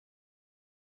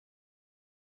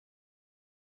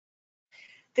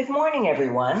Good morning,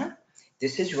 everyone.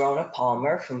 This is Rona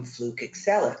Palmer from Fluke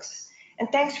Excelix, and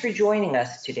thanks for joining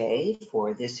us today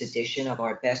for this edition of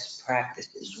our Best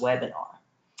Practices webinar.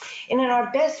 And in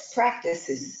our Best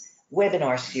Practices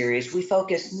webinar series, we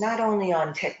focus not only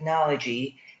on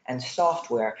technology and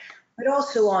software, but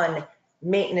also on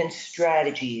maintenance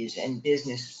strategies and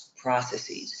business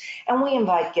processes. And we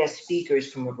invite guest speakers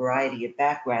from a variety of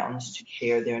backgrounds to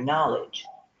share their knowledge.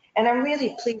 And I'm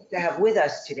really pleased to have with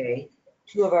us today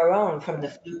two of our own from the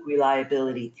Fluke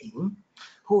Reliability team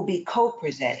who will be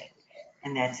co-presenting.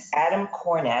 And that's Adam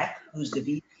Kornak, who's the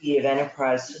VP of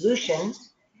Enterprise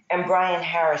Solutions, and Brian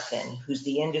Harrison, who's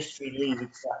the industry lead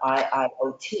for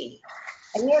IIoT.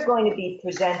 And they're going to be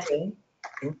presenting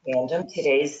in tandem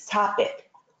today's topic,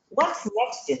 What's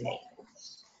Next in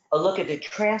Maintenance? A look at the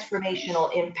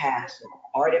transformational impacts of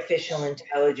artificial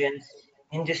intelligence,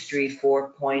 Industry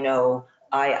 4.0,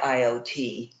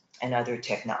 IIoT, and other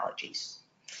technologies.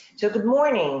 So good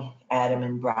morning, Adam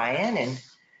and Brian, and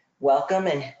welcome,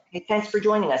 and hey, thanks for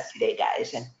joining us today,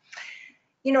 guys. And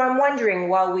you know, I'm wondering,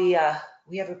 while we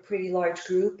have a pretty large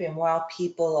group and while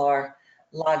people are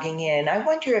logging in, I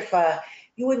wonder if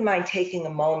you wouldn't mind taking a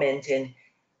moment and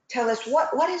tell us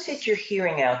what is it you're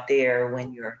hearing out there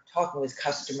when you're talking with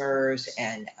customers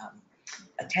and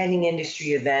attending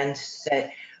industry events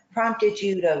that prompted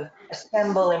you to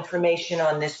assemble information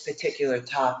on this particular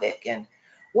topic, and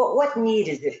what need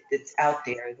is it that's out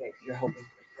there that you're hoping to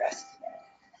address today?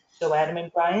 So Adam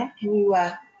and Brian, can you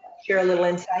share a little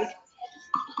insight?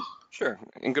 Sure,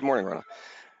 and good morning, Rona.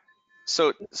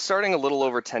 So starting a little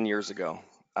over 10 years ago,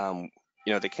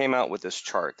 they came out with this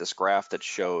chart, this graph that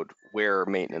showed where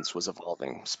maintenance was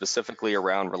evolving, specifically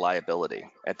around reliability.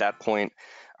 At that point,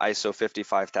 ISO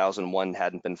 55001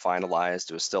 hadn't been finalized.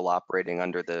 It was still operating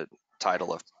under the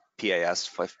title of PAS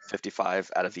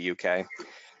 55 out of the UK.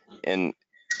 And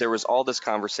there was all this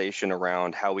conversation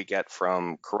around how we get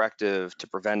from corrective to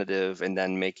preventative and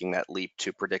then making that leap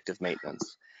to predictive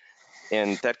maintenance.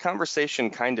 And that conversation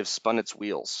kind of spun its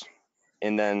wheels.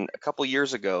 And then a couple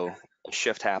years ago, a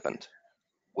shift happened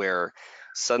where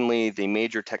suddenly the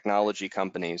major technology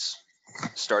companies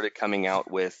started coming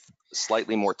out with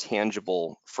slightly more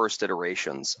tangible first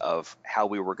iterations of how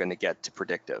we were going to get to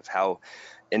predictive, how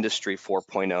Industry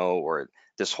 4.0 or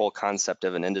this whole concept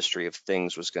of an industry of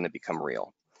things was going to become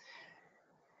real.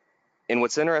 And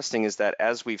what's interesting is that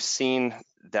as we've seen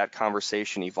that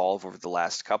conversation evolve over the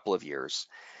last couple of years,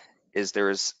 is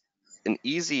there's an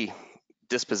easy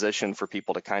disposition for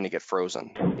people to kind of get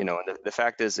frozen. And the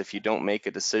fact is, if you don't make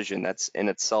a decision, that's in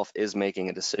itself is making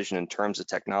a decision in terms of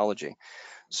technology.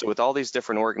 So with all these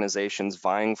different organizations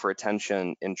vying for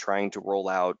attention and trying to roll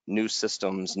out new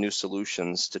systems, new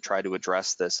solutions to try to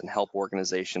address this and help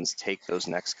organizations take those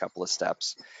next couple of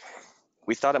steps,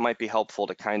 we thought it might be helpful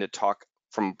to kind of talk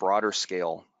from a broader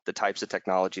scale the types of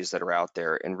technologies that are out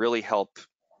there and really help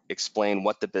explain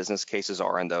what the business cases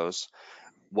are in those,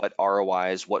 what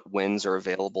ROIs, what wins are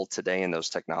available today in those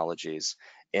technologies.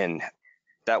 And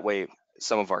that way,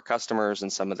 some of our customers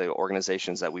and some of the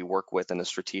organizations that we work with in a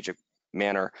strategic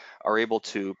manner are able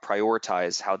to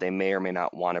prioritize how they may or may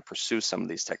not want to pursue some of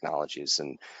these technologies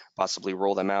and possibly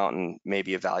roll them out and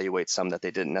maybe evaluate some that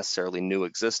they didn't necessarily knew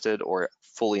existed or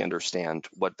fully understand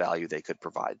what value they could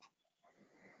provide.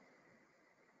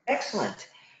 Excellent.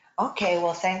 Okay,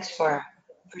 well, thanks for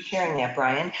sharing that,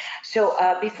 Brian. So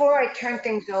before I turn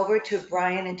things over to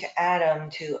Brian and to Adam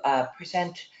to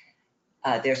present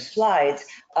their slides,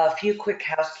 a few quick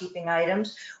housekeeping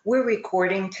items. We're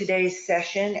recording today's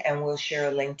session and we'll share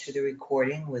a link to the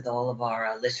recording with all of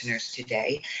our listeners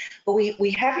today. But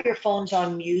we have your phones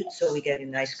on mute so we get a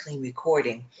nice clean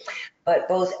recording. But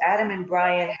both Adam and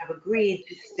Brian have agreed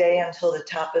to stay until the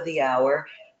top of the hour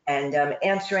and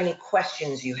answer any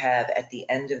questions you have at the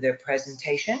end of their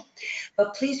presentation.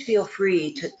 But please feel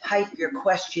free to type your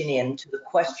question into the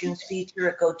questions feature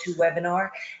at GoToWebinar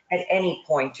at any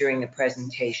point during the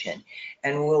presentation,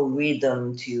 and we'll read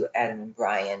them to Adam and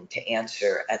Brian to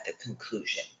answer at the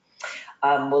conclusion.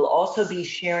 We'll also be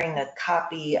sharing a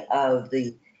copy of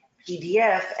the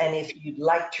PDF, and if you'd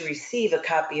like to receive a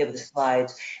copy of the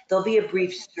slides, there'll be a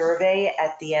brief survey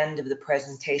at the end of the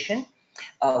presentation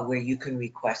where you can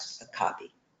request a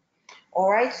copy.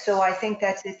 All right, so I think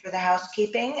that's it for the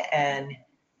housekeeping, and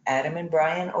Adam and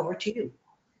Brian, over to you.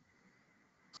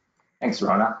 Thanks,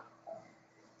 Rona.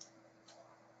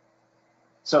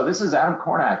 So this is Adam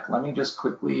Kornak. Let me just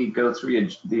quickly go through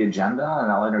the agenda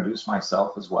and I'll introduce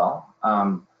myself as well.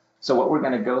 So what we're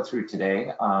going to go through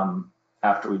today,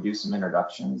 after we do some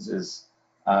introductions, is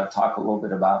talk a little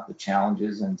bit about the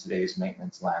challenges in today's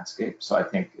maintenance landscape. So I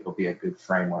think it'll be a good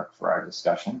framework for our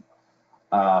discussion.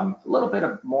 A little bit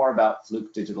more about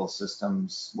Fluke Digital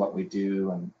Systems, what we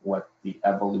do and what the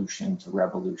evolution to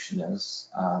revolution is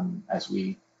as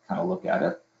we kind of look at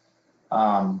it.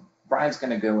 Brian's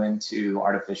going to go into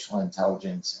artificial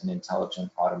intelligence and intelligent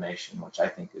automation, which I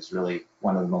think is really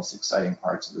one of the most exciting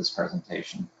parts of this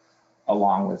presentation,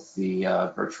 along with the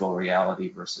virtual reality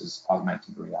versus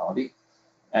augmented reality.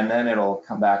 And then it'll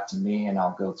come back to me and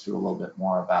I'll go through a little bit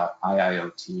more about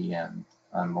IIoT and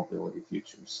mobility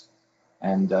futures.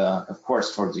 And of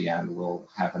course, towards the end, we'll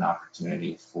have an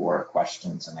opportunity for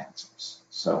questions and answers.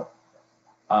 So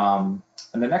on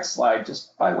the next slide,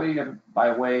 just by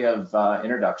way of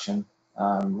introduction,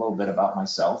 a little bit about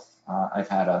myself. I've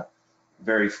had a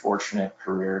very fortunate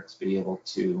career to be able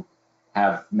to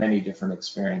have many different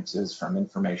experiences, from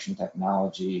information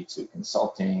technology to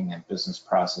consulting and business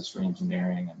process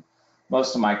reengineering. And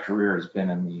most of my career has been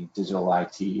in the digital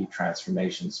IT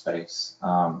transformation space.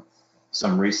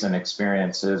 Some recent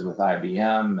experiences with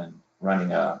IBM and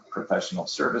running a professional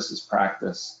services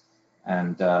practice,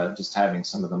 and just having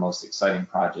some of the most exciting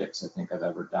projects I think I've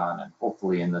ever done. And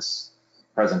hopefully in this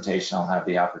presentation, I'll have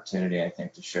the opportunity, I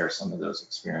think, to share some of those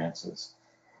experiences.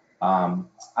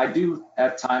 I do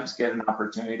at times get an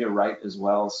opportunity to write as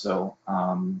well. So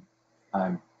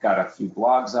I've got a few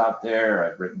blogs out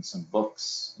there. I've written some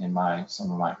books in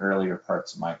some of my earlier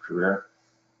parts of my career.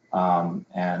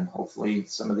 And hopefully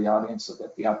some of the audience will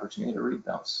get the opportunity to read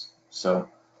those. So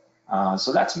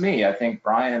that's me. I think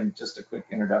Brian, just a quick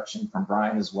introduction from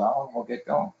Brian as well, and we'll get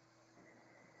going.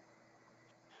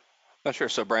 Sure.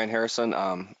 So Brian Harrison,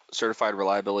 certified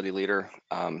reliability leader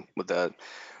with the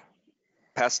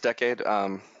past decade,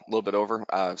 a little bit over,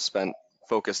 spent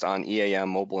focused on EAM,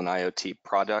 mobile and IoT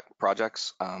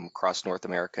projects across North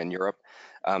America and Europe,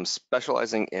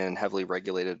 specializing in heavily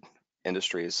regulated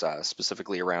industries,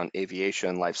 specifically around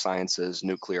aviation, life sciences,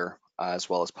 nuclear, as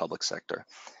well as public sector.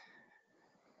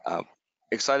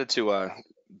 Excited to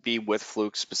be with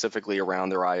Fluke specifically around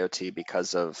their IoT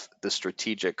because of the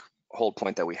strategic hold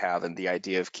point that we have and the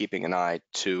idea of keeping an eye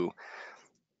to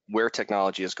where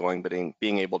technology is going, but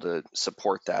being able to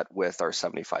support that with our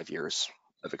 75 years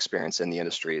of experience in the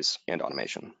industries and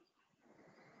automation.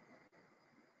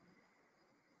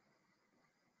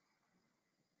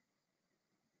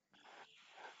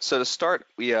 So to start,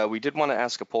 we did want to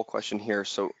ask a poll question here.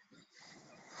 So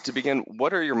to begin,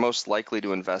 what are you most likely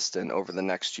to invest in over the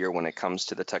next year when it comes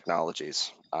to the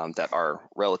technologies that are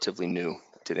relatively new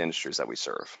to the industries that we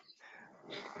serve?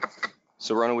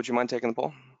 So Rona, would you mind taking the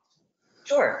poll?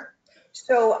 Sure.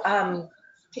 So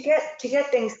to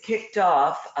get things kicked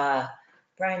off,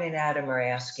 Brian and Adam are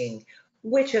asking,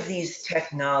 which of these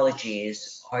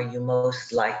technologies are you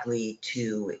most likely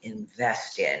to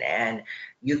invest in? And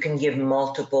you can give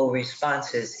multiple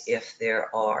responses if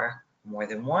there are more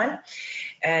than one.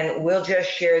 And we'll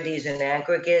just share these in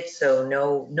aggregate, so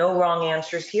no wrong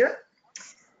answers here,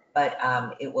 but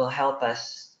it will help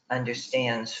us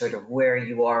understand sort of where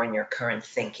you are in your current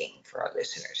thinking for our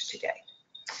listeners today.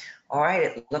 All right,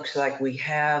 it looks like we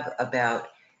have about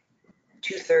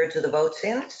 2/3 of the votes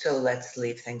in, so let's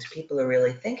leave things. People are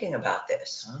really thinking about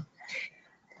this.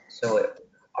 So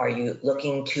are you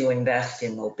looking to invest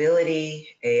in mobility,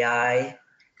 AI,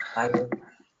 IoT,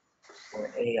 or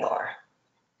AR?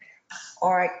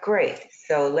 All right, great.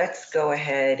 So let's go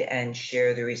ahead and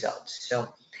share the results.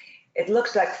 So it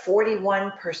looks like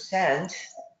 41%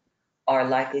 are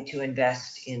likely to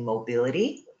invest in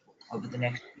mobility over the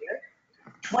next year,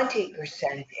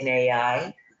 20% in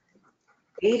AI,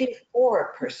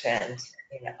 84%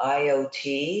 in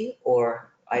IoT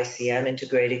or ICM,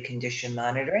 integrated condition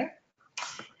monitoring,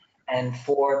 and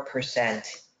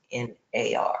 4% in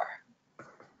AR.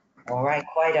 All right,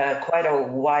 quite a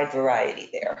wide variety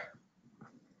there.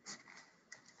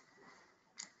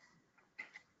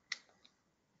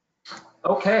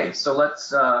 Okay, so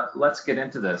let's get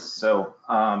into this. So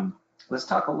let's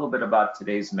talk a little bit about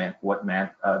today's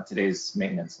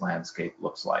maintenance landscape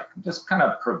looks like. Just kind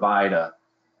of provide a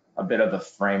bit of a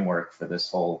framework for this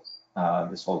whole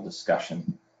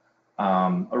discussion.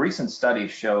 A recent study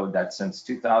showed that since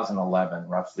 2011,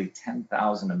 roughly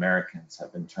 10,000 Americans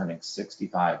have been turning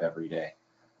 65 every day,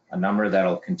 a number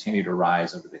that'll continue to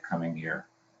rise over the coming year.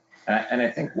 And I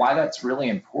think why that's really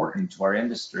important to our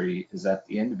industry is that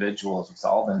the individuals with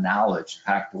all the knowledge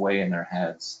packed away in their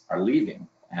heads are leaving,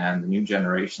 and the new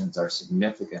generations are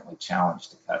significantly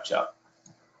challenged to catch up.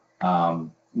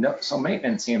 So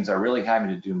maintenance teams are really having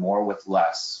to do more with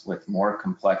less, with more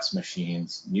complex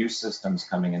machines, new systems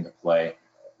coming into play,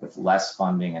 with less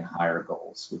funding and higher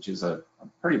goals, which is a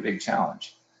pretty big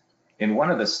challenge. In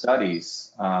one of the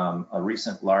studies, a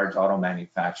recent large auto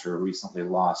manufacturer recently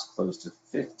lost close to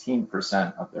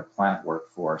 15% of their plant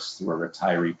workforce through a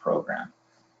retiree program.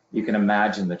 You can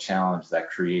imagine the challenge that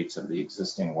creates of the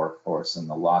existing workforce and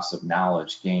the loss of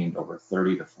knowledge gained over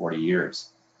 30 to 40 years.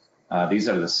 These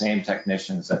are the same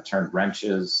technicians that turned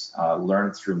wrenches,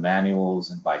 learned through manuals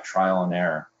and by trial and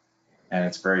error, and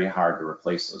it's very hard to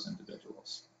replace those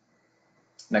individuals.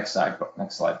 Next slide,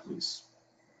 please.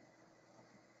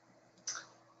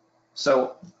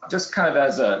 So just kind of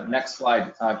as a next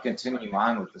slide, continuing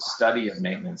on with the study of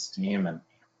maintenance team and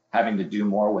having to do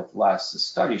more with less, the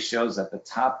study shows that the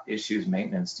top issues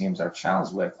maintenance teams are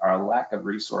challenged with are a lack of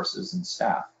resources and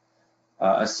staff.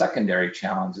 A secondary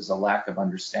challenge is a lack of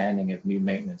understanding of new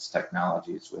maintenance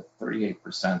technologies, with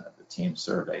 38% of the team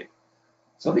surveyed.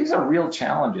 So these are real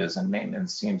challenges, and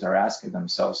maintenance teams are asking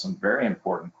themselves some very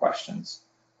important questions.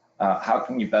 How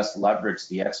can you best leverage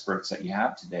the experts that you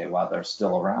have today while they're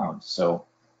still around? So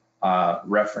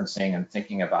referencing and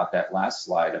thinking about that last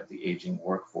slide of the aging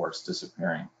workforce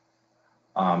disappearing.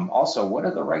 Also, what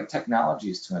are the right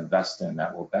technologies to invest in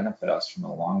that will benefit us from the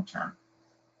long term?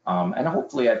 And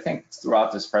hopefully, I think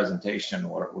throughout this presentation,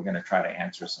 we're going to try to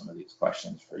answer some of these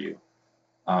questions for you.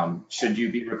 Should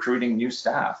you be recruiting new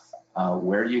staff?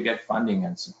 Where do you get funding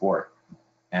and support?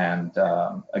 And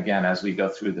again, as we go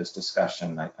through this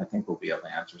discussion, I think we'll be able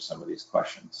to answer some of these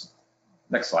questions.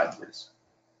 Next slide, please.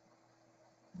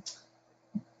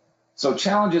 So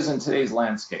challenges in today's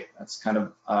landscape. That's kind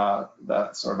of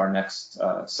the sort of our next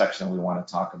section we want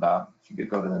to talk about. If you could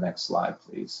go to the next slide,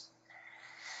 please.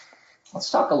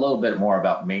 Let's talk a little bit more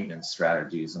about maintenance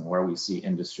strategies and where we see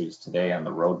industries today on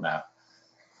the roadmap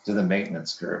to the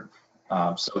maintenance curve.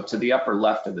 So to the upper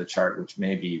left of the chart, which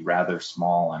may be rather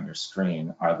small on your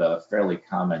screen, are the fairly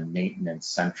common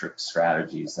maintenance-centric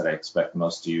strategies that I expect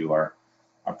most of you are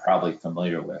probably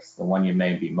familiar with. The one you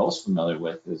may be most familiar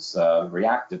with is a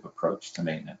reactive approach to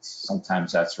maintenance.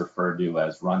 Sometimes that's referred to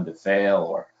as run to fail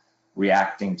or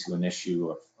reacting to an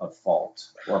issue of fault.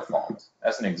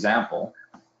 As an example,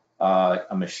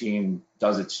 a machine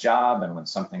does its job, and when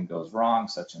something goes wrong,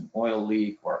 such an oil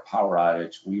leak or a power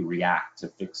outage, we react to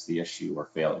fix the issue or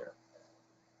failure.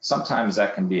 Sometimes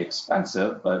that can be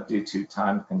expensive, but due to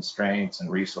time constraints and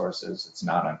resources, it's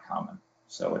not uncommon.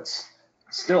 So it's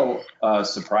still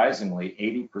surprisingly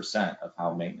 80% of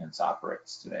how maintenance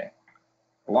operates today.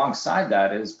 Alongside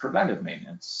that is preventive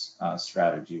maintenance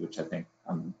strategy, which I think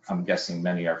I'm guessing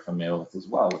many are familiar with as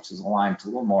well, which is aligned to a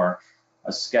little more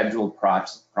a scheduled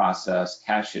process,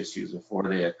 catch issues before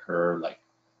they occur, like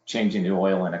changing the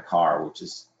oil in a car, which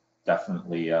is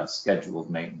definitely scheduled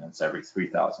maintenance every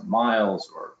 3,000 miles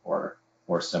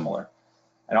or similar.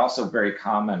 And also very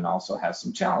common, also has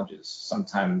some challenges.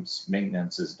 Sometimes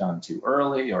maintenance is done too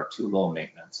early or too low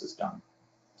maintenance is done.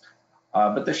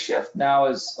 But the shift now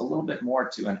is a little bit more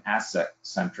to an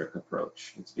asset-centric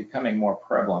approach. It's becoming more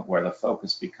prevalent where the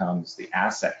focus becomes the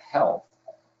asset health,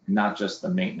 not just the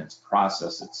maintenance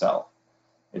process itself.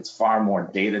 It's far more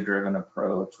data-driven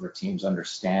approach where teams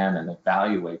understand and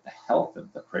evaluate the health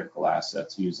of the critical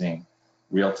assets using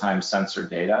real-time sensor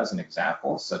data as an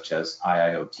example, such as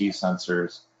IIoT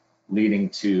sensors, leading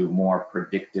to more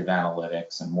predictive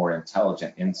analytics and more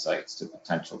intelligent insights to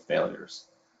potential failures.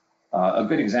 A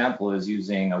good example is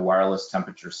using a wireless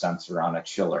temperature sensor on a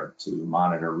chiller to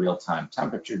monitor real-time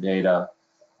temperature data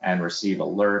and receive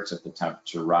alerts if the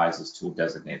temperature rises to a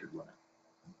designated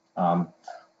limit.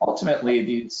 Ultimately,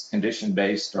 these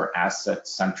condition-based or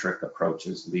asset-centric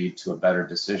approaches lead to a better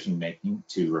decision-making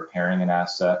to repairing an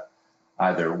asset,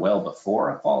 either well before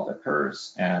a fault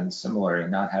occurs, and similarly,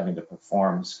 not having to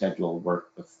perform scheduled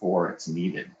work before it's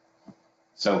needed.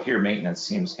 So here, maintenance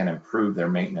teams can improve their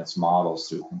maintenance models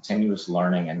through continuous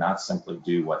learning and not simply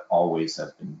do what always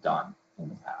has been done in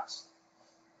the past.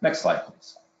 Next slide,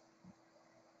 please.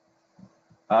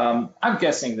 I'm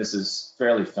guessing this is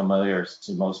fairly familiar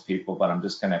to most people, but I'm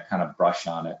just going to kind of brush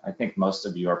on it. I think most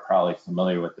of you are probably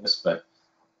familiar with this, but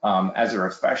as a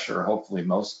refresher, hopefully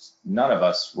none of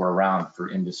us were around for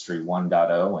Industry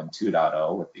 1.0 and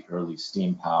 2.0 with the early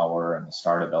steam power and the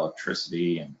start of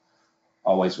electricity, and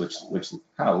always which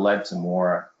kind of led to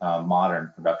more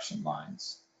modern production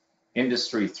lines.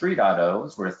 Industry 3.0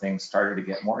 is where things started to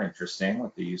get more interesting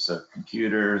with the use of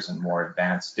computers and more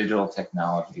advanced digital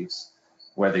technologies,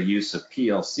 where the use of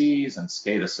PLCs and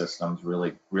SCADA systems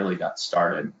really got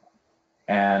started.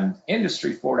 And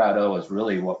Industry 4.0 is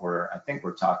really what I think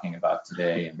we're talking about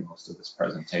today in most of this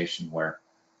presentation, where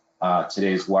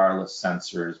today's wireless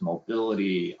sensors,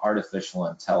 mobility, artificial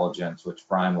intelligence, which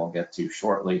Brian will get to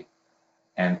shortly,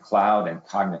 and cloud and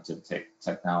cognitive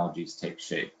technologies take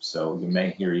shape. So you may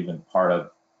hear even part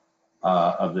of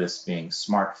of this being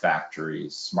smart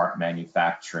factories, smart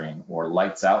manufacturing, or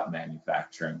lights out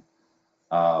manufacturing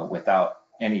without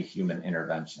any human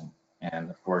intervention. And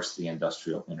of course, the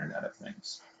industrial Internet of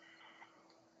Things.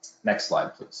 Next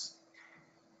slide, please.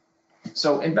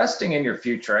 So investing in your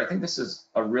future, I think this is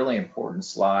a really important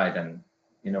slide. And,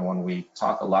 when we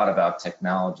talk a lot about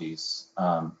technologies,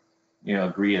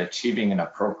 agree achieving an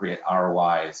appropriate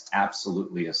ROI is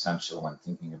absolutely essential when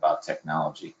thinking about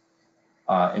technology.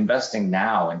 Investing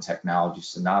now in technology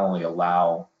should not only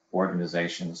allow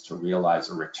organizations to realize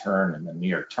a return in the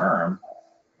near term,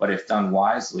 but if done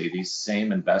wisely, these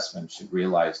same investments should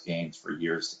realize gains for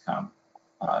years to come.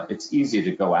 It's easy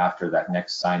to go after that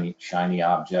next shiny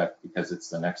object because it's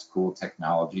the next cool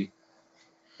technology,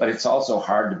 but it's also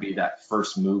hard to be that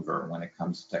first mover when it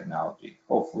comes to technology.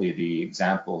 Hopefully the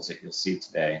examples that you'll see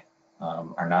today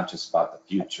are not just about the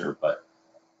future, but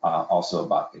also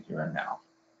about the here and now.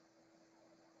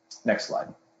 Next slide.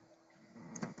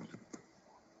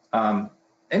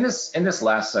 In this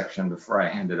last section, before I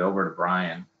hand it over to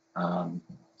Brian,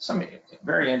 some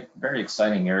very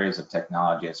exciting areas of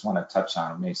technology I just want to touch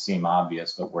on. It may seem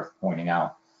obvious, but worth pointing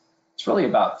out. It's really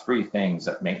about three things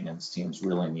that maintenance teams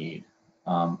really need.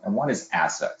 And one is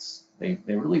assets. They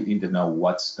really need to know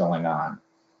what's going on.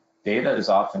 Data is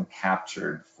often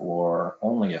captured for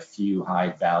only a few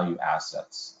high-value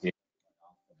assets. Data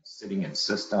sitting in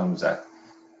systems that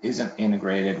isn't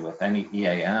integrated with any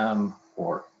EAM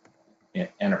or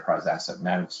enterprise asset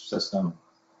management system,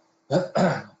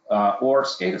 or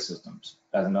SCADA systems,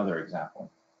 as another example.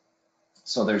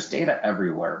 So there's data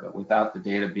everywhere, but without the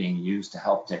data being used to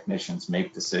help technicians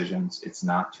make decisions, it's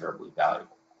not terribly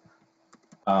valuable.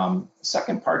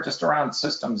 Second part, just around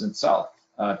systems itself.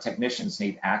 Technicians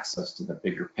need access to the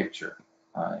bigger picture.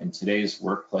 In today's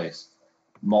workplace,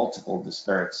 multiple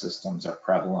disparate systems are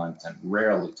prevalent and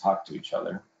rarely talk to each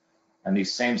other. And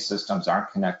these same systems aren't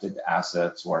connected to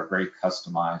assets or are very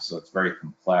customized, so it's very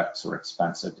complex or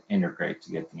expensive to integrate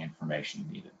to get the information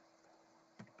needed.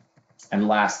 And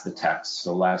last, the text.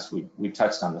 So last, we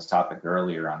touched on this topic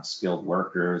earlier on skilled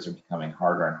workers are becoming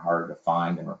harder and harder to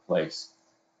find and replace.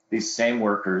 These same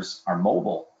workers are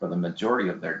mobile for the majority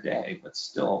of their day, but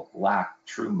still lack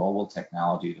true mobile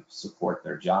technology to support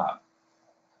their job.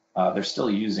 They're still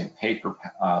using paper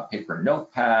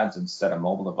notepads instead of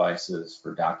mobile devices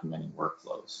for documenting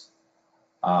workflows.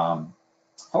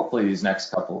 Hopefully these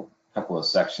next couple of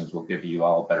sections will give you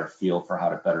all a better feel for how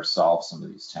to better solve some of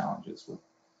these challenges.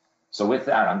 So with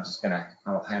that,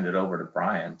 I'll hand it over to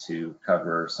Brian to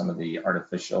cover some of the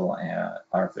artificial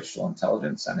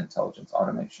intelligence and intelligence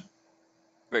automation.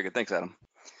 Very good, thanks, Adam.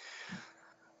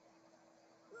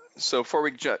 So before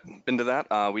we jump into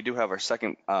that, we do have our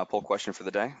second poll question for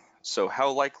the day. So how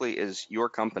likely is your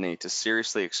company to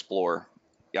seriously explore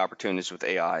the opportunities with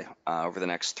AI over the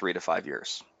next 3 to 5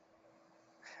 years?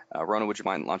 Rona, would you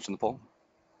mind launching the poll?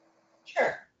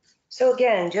 Sure. So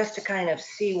again, just to kind of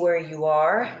see where you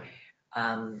are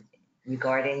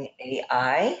regarding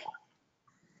AI,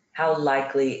 how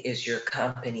likely is your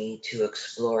company to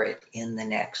explore it in the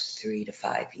next 3 to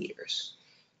 5 years?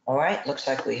 All right, looks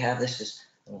like we have this is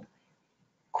a little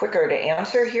quicker to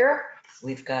answer here.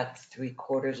 We've got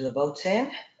 3/4 of the votes in.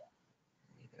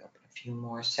 Leave it open a few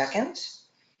more seconds.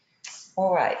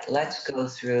 All right, let's go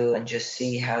through and just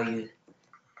see how you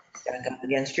stack up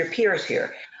against your peers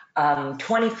here.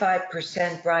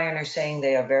 25%, Brian, are saying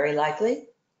they are very likely.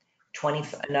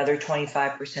 Another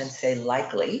 25% say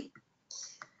likely.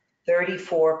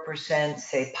 34%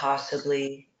 say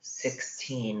possibly.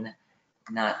 16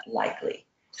 not likely.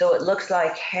 So it looks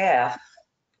like half,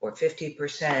 or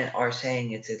 50%, are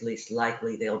saying it's at least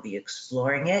likely they'll be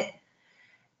exploring it,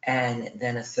 and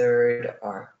then a third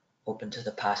are open to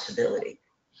the possibility.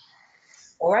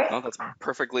 All right. Well, that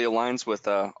perfectly aligns with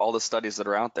all the studies that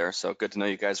are out there, so good to know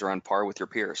you guys are on par with your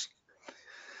peers.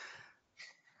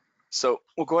 So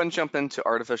we'll go ahead and jump into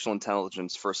artificial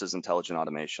intelligence versus intelligent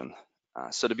automation.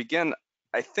 So to begin,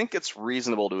 I think it's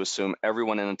reasonable to assume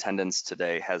everyone in attendance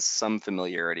today has some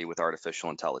familiarity with artificial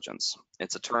intelligence.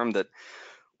 It's a term that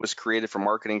was created for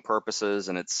marketing purposes,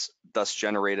 and it's thus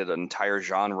generated an entire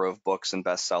genre of books and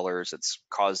bestsellers. It's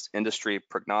caused industry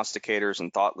prognosticators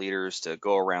and thought leaders to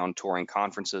go around touring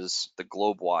conferences the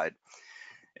globe wide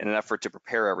in an effort to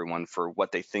prepare everyone for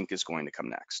what they think is going to come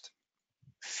next.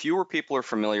 Fewer people are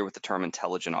familiar with the term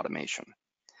intelligent automation.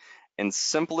 In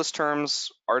simplest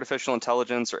terms, artificial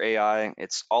intelligence or AI,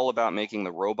 it's all about making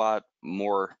the robot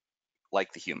more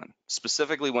like the human,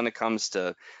 specifically when it comes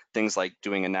to things like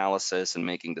doing analysis and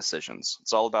making decisions.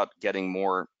 It's all about getting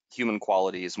more human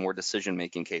qualities, more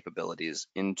decision-making capabilities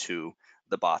into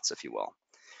the bots, if you will.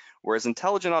 Whereas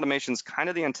intelligent automation is kind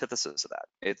of the antithesis of that.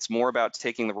 It's more about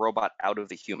taking the robot out of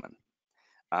the human.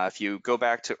 If you go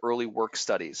back to early work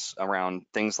studies around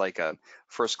things like a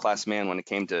first-class man when it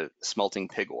came to smelting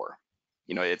pig ore,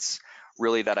 it's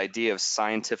really that idea of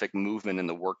scientific movement in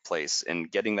the workplace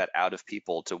and getting that out of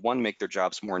people to, one, make their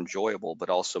jobs more enjoyable, but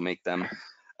also make them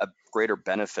a greater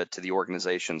benefit to the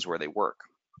organizations where they work.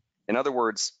 In other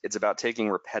words, it's about taking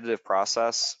repetitive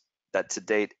process that to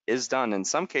date is done, in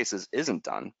some cases isn't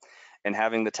done, and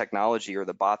having the technology, or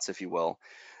the bots, if you will,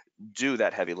 do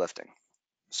that heavy lifting.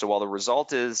 So while the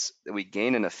result is that we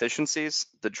gain in efficiencies,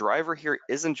 the driver here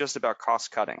isn't just about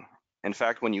cost cutting. In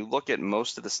fact, when you look at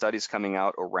most of the studies coming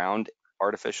out around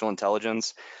artificial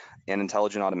intelligence and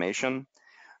intelligent automation,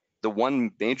 the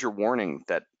one major warning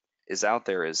that is out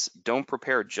there is don't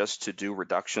prepare just to do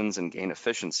reductions and gain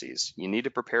efficiencies. You need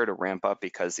to prepare to ramp up,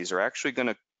 because these are actually going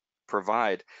to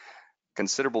provide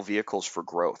considerable vehicles for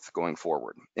growth going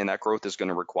forward. And that growth is going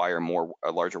to require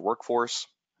a larger workforce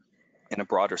and a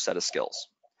broader set of skills.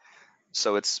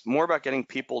 So it's more about getting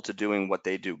people to doing what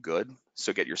they do good.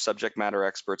 So get your subject matter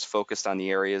experts focused on the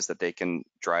areas that they can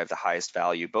drive the highest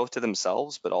value, both to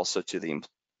themselves, but also to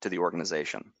the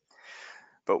organization.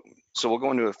 So we'll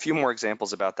go into a few more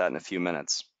examples about that in a few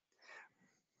minutes.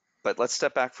 But let's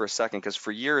step back for a second, because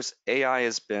for years, AI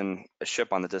has been a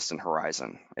ship on the distant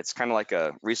horizon. It's kind of like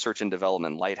a research and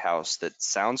development lighthouse that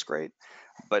sounds great,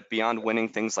 but beyond winning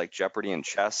things like Jeopardy and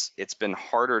chess, it's been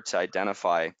harder to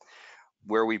identify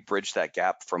where we bridge that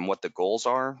gap from what the goals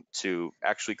are to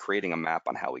actually creating a map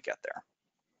on how we get there.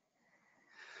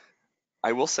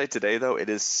 I will say today, though, it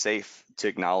is safe to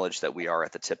acknowledge that we are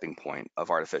at the tipping point of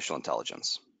artificial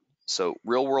intelligence. So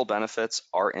real world benefits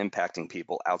are impacting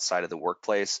people outside of the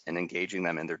workplace and engaging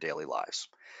them in their daily lives.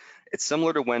 It's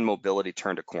similar to when mobility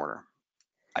turned a corner.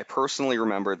 I personally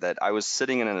remember that I was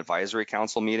sitting in an advisory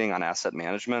council meeting on asset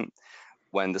management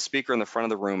when the speaker in the front of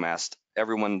the room asked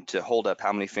everyone to hold up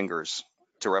how many fingers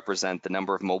to represent the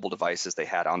number of mobile devices they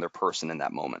had on their person in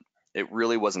that moment. It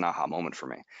really was an aha moment for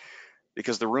me,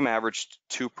 because the room averaged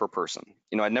 2 per person.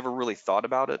 I'd never really thought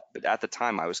about it, but at the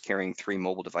time I was carrying 3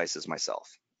 mobile devices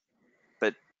myself.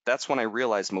 But that's when I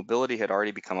realized mobility had already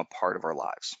become a part of our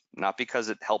lives. Not because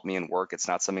it helped me in work, it's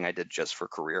not something I did just for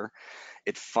career.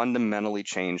 It fundamentally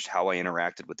changed how I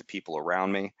interacted with the people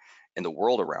around me and the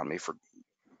world around me for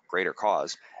greater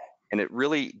cause. And it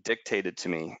really dictated to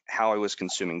me how I was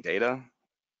consuming data,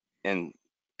 and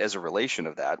as a relation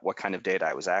of that, what kind of data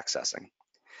I was accessing.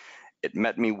 It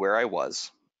met me where I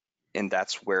was, and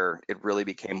that's where it really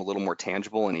became a little more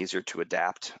tangible and easier to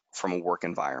adapt from a work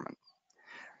environment.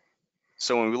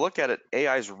 So when we look at it,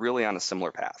 AI is really on a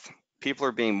similar path. People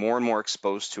are being more and more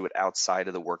exposed to it outside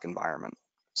of the work environment.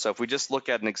 So if we just look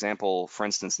at an example, for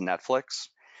instance, Netflix,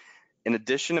 in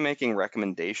addition to making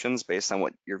recommendations based on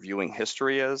what your viewing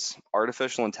history is,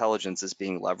 artificial intelligence is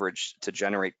being leveraged to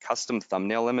generate custom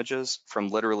thumbnail images from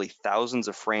literally thousands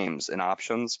of frames and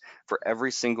options for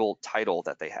every single title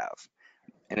that they have.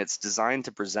 And it's designed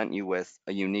to present you with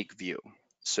a unique view.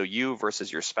 So you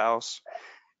versus your spouse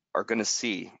are going to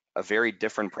see a very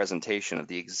different presentation of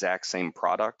the exact same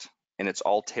product, and it's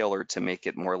all tailored to make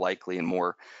it more likely and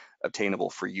more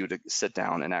obtainable for you to sit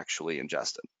down and actually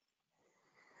ingest it.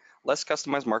 Less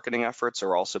customized marketing efforts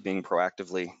are also being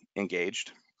proactively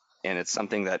engaged, and it's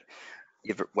something that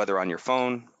whether on your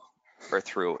phone or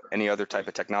through any other type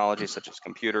of technology such as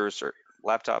computers or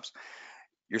laptops,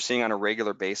 you're seeing on a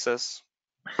regular basis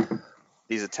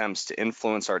these attempts to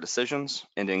influence our decisions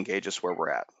and to engage us where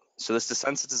we're at. So this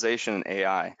desensitization in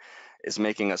AI is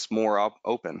making us more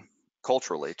open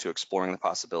culturally to exploring the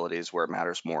possibilities where it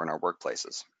matters more in our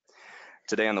workplaces.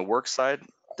 Today on the work side,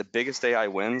 the biggest AI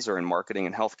wins are in marketing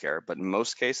and healthcare, but in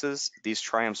most cases, these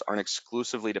triumphs aren't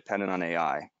exclusively dependent on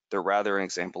AI. They're rather an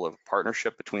example of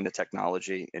partnership between the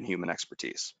technology and human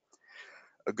expertise.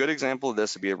 A good example of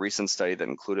this would be a recent study that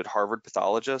included Harvard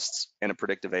pathologists and a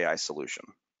predictive AI solution.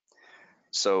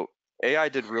 So AI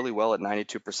did really well at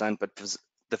 92%, but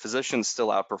the physicians still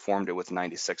outperformed it with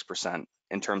 96%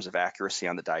 in terms of accuracy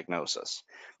on the diagnosis.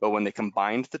 But when they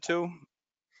combined the two,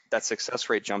 that success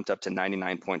rate jumped up to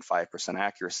 99.5%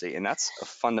 accuracy, and that's a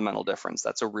fundamental difference.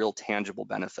 That's a real tangible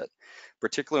benefit,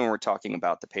 particularly when we're talking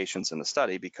about the patients in the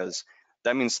study, because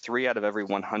that means 3 out of every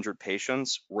 100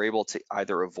 patients were able to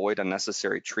either avoid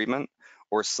unnecessary treatment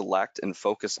or select and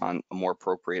focus on a more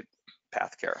appropriate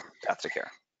path to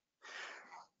care.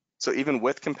 So even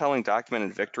with compelling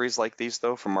documented victories like these,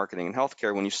 though, for marketing and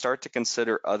healthcare, when you start to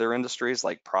consider other industries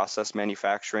like process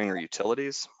manufacturing or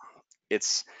utilities,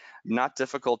 it's not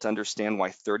difficult to understand why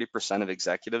 30% of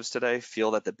executives today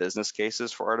feel that the business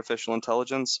cases for artificial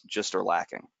intelligence just are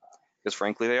lacking, because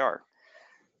frankly they are.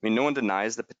 I mean, no one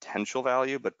denies the potential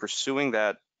value, but pursuing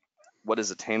that, what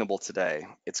is attainable today,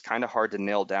 it's kind of hard to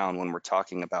nail down when we're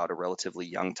talking about a relatively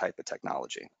young type of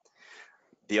technology.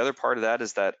 The other part of that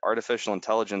is that artificial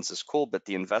intelligence is cool, but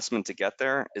the investment to get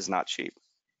there is not cheap.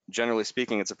 Generally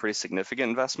speaking, it's a pretty significant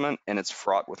investment, and it's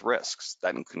fraught with risks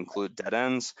that include dead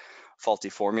ends, faulty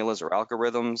formulas or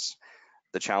algorithms,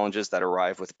 the challenges that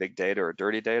arrive with big data or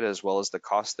dirty data, as well as the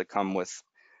costs that come with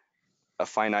a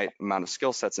finite amount of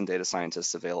skill sets and data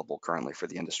scientists available currently for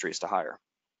the industries to hire.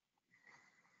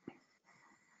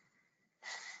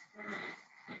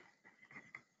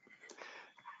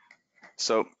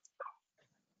 So,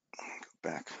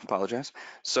 apologize.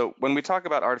 So when we talk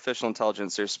about artificial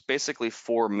intelligence, there's basically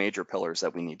 4 major pillars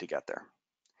that we need to get there.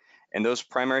 And those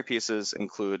primary pieces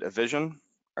include a vision,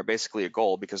 or basically a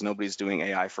goal, because nobody's doing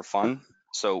AI for fun.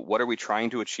 So what are we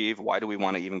trying to achieve? Why do we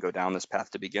want to even go down this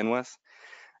path to begin with?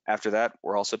 After that,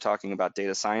 we're also talking about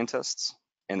data scientists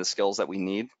and the skills that we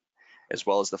need, as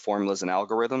well as the formulas and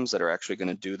algorithms that are actually going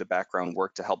to do the background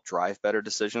work to help drive better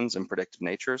decisions and predictive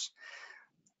natures.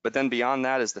 But then beyond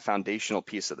that is the foundational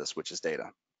piece of this, which is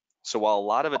data. So while a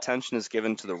lot of attention is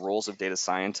given to the roles of data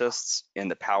scientists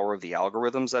and the power of the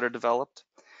algorithms that are developed,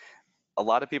 a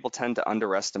lot of people tend to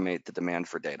underestimate the demand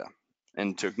for data.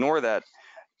 And to ignore that,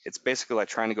 it's basically like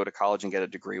trying to go to college and get a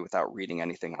degree without reading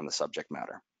anything on the subject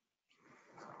matter.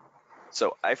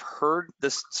 So I've heard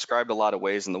this described a lot of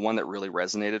ways, and the one that really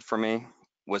resonated for me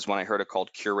was when I heard it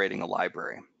called curating a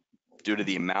library, due to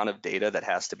the amount of data that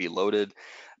has to be loaded,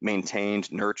 maintained,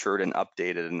 nurtured, and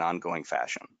updated in an ongoing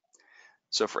fashion.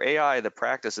 So for AI, the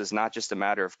practice is not just a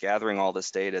matter of gathering all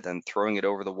this data, then throwing it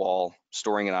over the wall,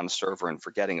 storing it on a server, and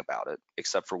forgetting about it,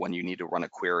 except for when you need to run a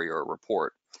query or a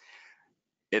report.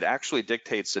 It actually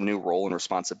dictates a new role and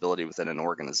responsibility within an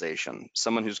organization,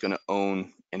 someone who's going to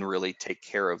own and really take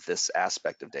care of this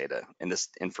aspect of data and this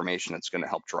information that's going to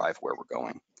help drive where we're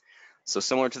going. So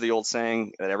similar to the old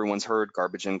saying that everyone's heard,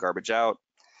 garbage in, garbage out,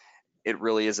 it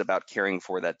really is about caring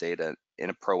for that data in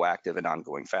a proactive and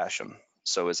ongoing fashion.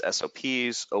 So as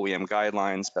SOPs, OEM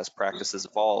guidelines, best practices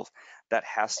evolve, that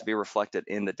has to be reflected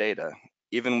in the data.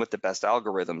 Even with the best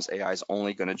algorithms, AI is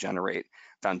only going to generate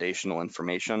foundational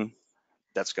information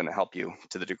that's going to help you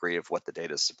to the degree of what the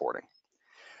data is supporting.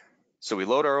 So we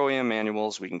load our OEM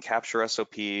manuals, we can capture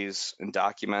SOPs and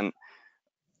document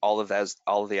all of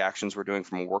the actions we're doing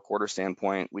from a work order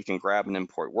standpoint. We can grab and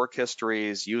import work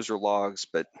histories, user logs,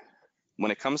 but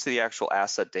when it comes to the actual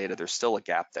asset data, there's still a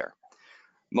gap there.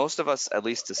 Most of us, at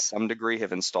least to some degree,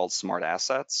 have installed smart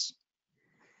assets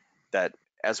that,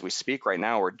 as we speak right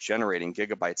now, are generating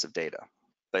gigabytes of data.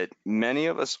 But many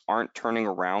of us aren't turning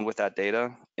around with that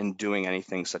data and doing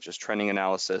anything such as trending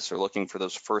analysis or looking for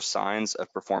those first signs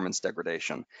of performance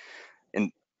degradation.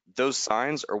 And those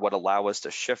signs are what allow us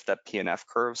to shift that P&F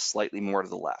curve slightly more to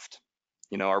the left.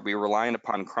 You know, are we relying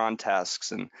upon cron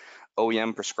tasks and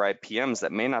OEM prescribed PMs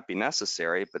that may not be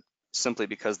necessary, but simply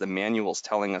because the manual's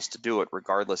telling us to do it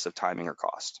regardless of timing or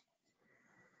cost?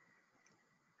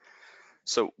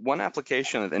 So one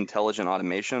application of intelligent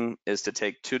automation is to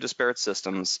take 2 disparate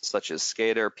systems, such as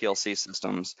SCADA or PLC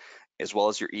systems, as well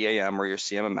as your EAM or your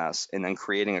CMMS, and then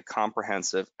creating a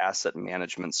comprehensive asset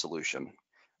management solution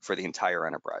for the entire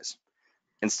enterprise.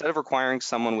 Instead of requiring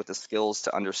someone with the skills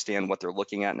to understand what they're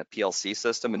looking at in a PLC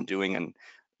system and doing a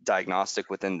diagnostic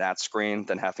within that screen,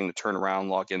 then having to turn around,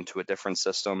 log into a different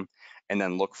system, and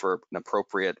then look for an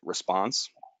appropriate response,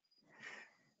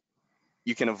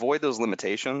 you can avoid those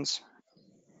limitations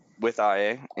with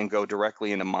IA and go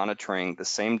directly into monitoring the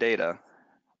same data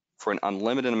for an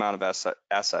unlimited amount of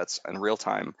assets in real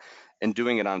time and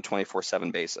doing it on a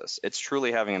 24/7 basis. It's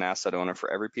truly having an asset owner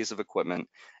for every piece of equipment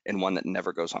and one that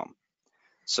never goes home.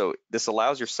 So this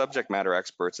allows your subject matter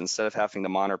experts, instead of having to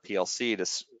monitor PLC, to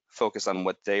focus on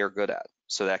what they are good at.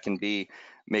 So that can be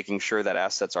making sure that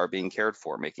assets are being cared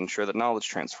for, making sure that knowledge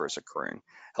transfer is occurring,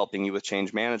 helping you with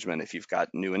change management if you've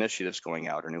got new initiatives going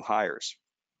out or new hires.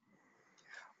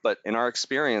 But in our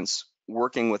experience,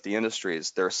 working with the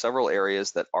industries, there are several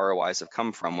areas that ROIs have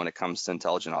come from when it comes to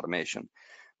intelligent automation.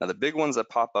 Now, the big ones that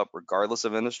pop up regardless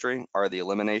of industry are the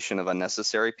elimination of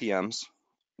unnecessary PMs,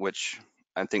 which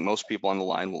I think most people on the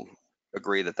line will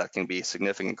agree that that can be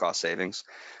significant cost savings,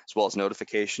 as well as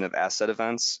notification of asset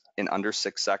events in under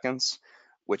 6 seconds,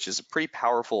 which is a pretty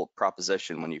powerful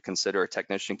proposition when you consider a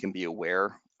technician can be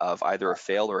aware of either a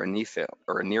fail or a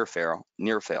near fail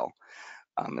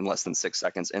in less than 6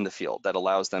 seconds in the field. That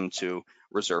allows them to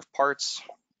reserve parts,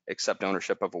 accept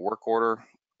ownership of a work order,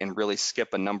 and really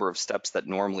skip a number of steps that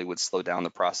normally would slow down the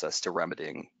process to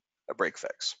remedying a break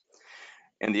fix.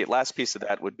 And the last piece of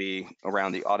that would be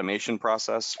around the automation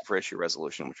process for issue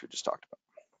resolution, which we just talked about.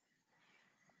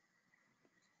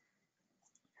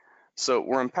 So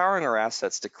we're empowering our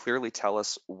assets to clearly tell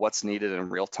us what's needed in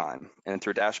real time, and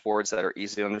through dashboards that are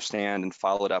easy to understand and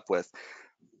followed up with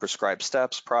prescribed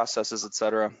steps, processes,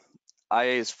 etc.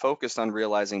 IA is focused on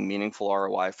realizing meaningful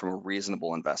ROI from a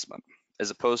reasonable investment.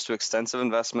 As opposed to extensive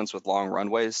investments with long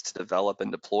runways to develop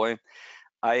and deploy,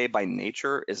 IA by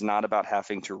nature is not about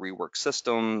having to rework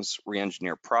systems,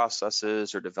 re-engineer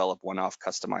processes, or develop one-off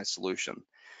customized solution.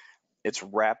 It's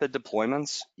rapid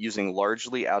deployments using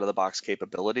largely out-of-the-box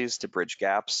capabilities to bridge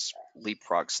gaps,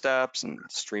 leapfrog steps, and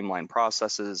streamline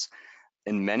processes.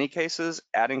 In many cases,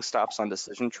 adding stops on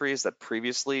decision trees that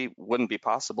previously wouldn't be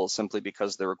possible simply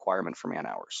because of the requirement for man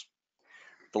hours.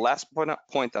 The last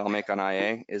point that I'll make on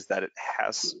IA is that it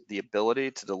has the ability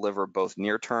to deliver both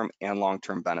near-term and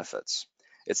long-term benefits.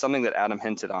 It's something that Adam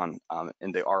hinted on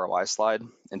in the ROI slide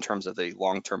in terms of the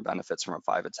long-term benefits from a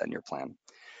 5 to 10-year plan.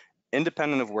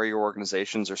 Independent of where your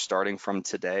organizations are starting from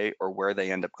today or where they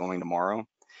end up going tomorrow,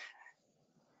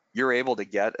 you're able to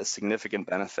get a significant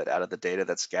benefit out of the data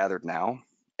that's gathered now,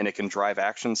 and it can drive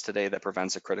actions today that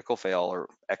prevents a critical fail or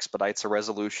expedites a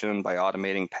resolution by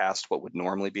automating past what would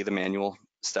normally be the manual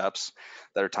steps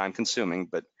that are time consuming.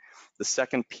 But the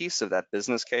second piece of that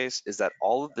business case is that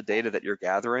all of the data that you're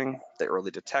gathering, the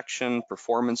early detection,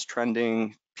 performance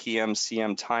trending, PM,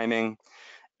 CM timing,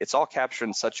 it's all captured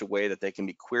in such a way that they can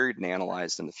be queried and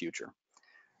analyzed in the future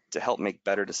to help make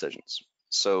better decisions.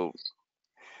 So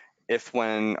if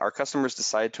when our customers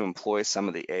decide to employ some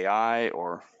of the AI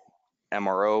or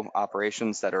MRO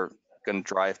operations that are going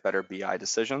to drive better BI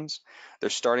decisions, they're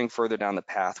starting further down the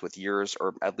path with years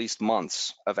or at least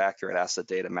months of accurate asset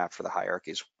data mapped for the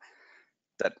hierarchies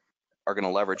that are going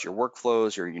to leverage your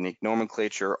workflows, your unique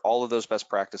nomenclature, all of those best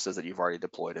practices that you've already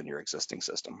deployed in your existing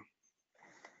system.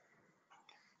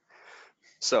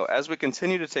 So as we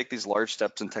continue to take these large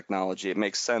steps in technology, it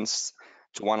makes sense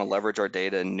to want to leverage our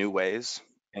data in new ways.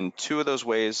 And two of those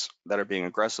ways that are being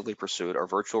aggressively pursued are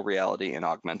virtual reality and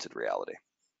augmented reality.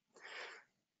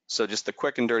 So just the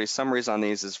quick and dirty summaries on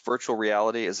these is virtual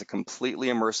reality is a completely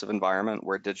immersive environment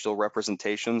where digital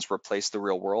representations replace the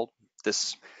real world.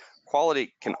 This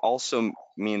quality can also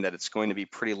mean that it's going to be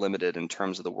pretty limited in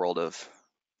terms of the world of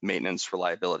maintenance,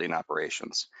 reliability, and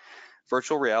operations.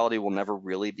 Virtual reality will never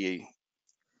really be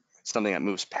something that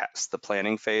moves past the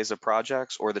planning phase of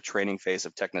projects or the training phase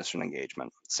of technician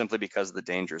engagement, simply because of the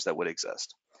dangers that would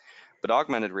exist. But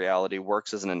augmented reality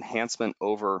works as an enhancement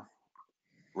over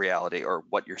reality or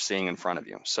what you're seeing in front of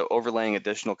you. So overlaying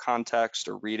additional context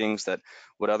or readings that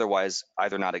would otherwise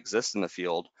either not exist in the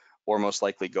field or most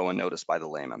likely go unnoticed by the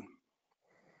layman.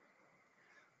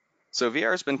 So VR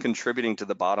has been contributing to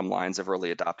the bottom lines of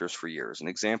early adopters for years, and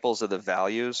examples of the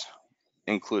values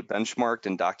include benchmarked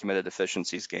and documented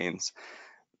efficiencies gains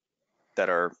that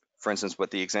are, for instance,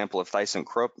 with the example of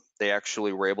ThyssenKrupp, they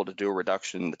actually were able to do a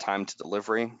reduction in the time to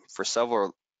delivery for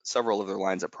several of their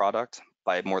lines of product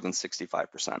by more than 65%.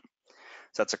 So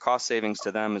that's a cost savings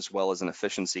to them as well as an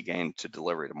efficiency gain to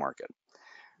delivery to market.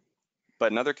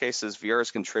 But in other cases, VR has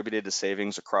contributed to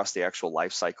savings across the actual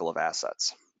life cycle of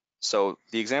assets. So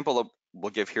the example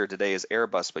we'll give here today is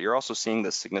Airbus, but you're also seeing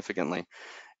this significantly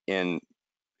in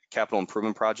capital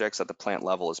improvement projects at the plant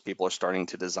level as people are starting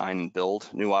to design and build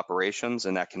new operations,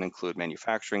 and that can include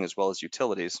manufacturing as well as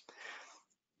utilities.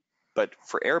 But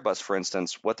for Airbus, for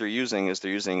instance, what they're using is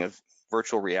a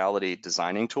virtual reality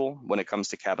designing tool when it comes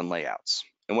to cabin layouts.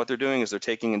 And what they're doing is they're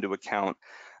taking into account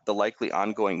the likely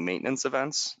ongoing maintenance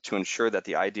events to ensure that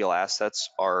the ideal assets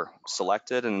are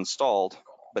selected and installed,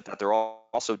 but that they're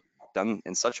also done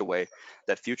in such a way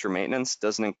that future maintenance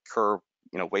doesn't incur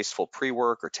wasteful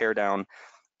pre-work or tear down,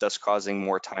 thus causing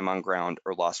more time on ground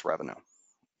or lost revenue.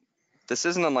 This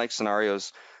isn't unlike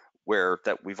scenarios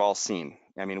that we've all seen.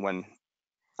 I mean, when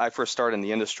I first started in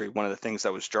the industry, one of the things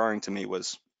that was jarring to me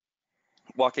was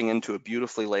walking into a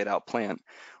beautifully laid out plant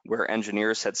where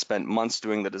engineers had spent months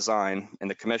doing the design and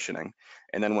the commissioning,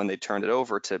 and then when they turned it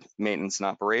over to maintenance and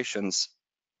operations,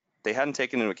 they hadn't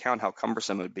taken into account how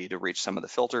cumbersome it would be to reach some of the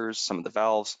filters, some of the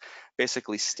valves,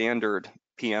 basically standard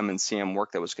PM and CM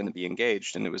work that was going to be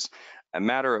engaged. And it was a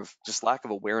matter of just lack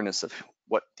of awareness of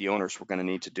what the owners were going to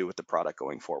need to do with the product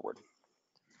going forward.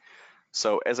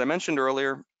 So as I mentioned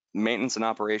earlier, maintenance and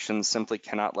operations simply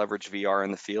cannot leverage VR in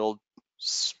the field,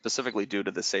 specifically due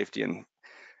to the safety and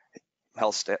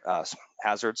health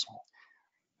hazards.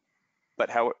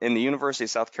 But how in the University of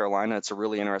South Carolina, it's a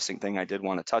really interesting thing I did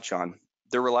want to touch on.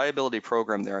 The reliability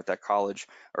program there at that college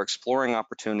are exploring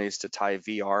opportunities to tie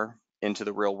VR into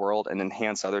the real world and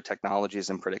enhance other technologies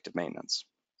in predictive maintenance.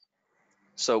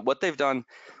 So what they've done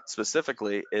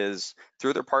specifically is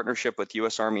through their partnership with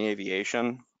U.S. Army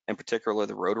Aviation, in particular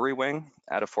the Rotary Wing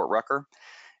out of Fort Rucker,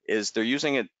 is they're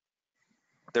using it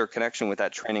their connection with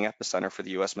that training epicenter for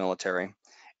the US military,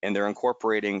 and they're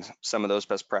incorporating some of those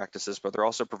best practices, but they're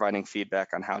also providing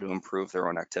feedback on how to improve their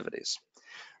own activities.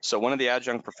 So one of the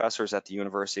adjunct professors at the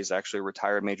university is actually a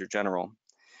retired Major General,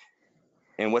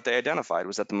 and what they identified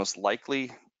was that the most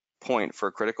likely point for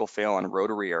a critical fail on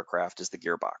rotary aircraft is the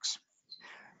gearbox.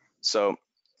 So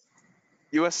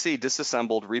USC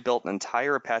disassembled, rebuilt an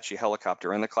entire Apache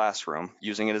helicopter in the classroom,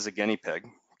 using it as a guinea pig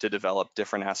to develop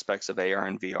different aspects of AR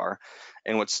and VR.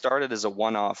 And what started as a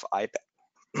one-off iPad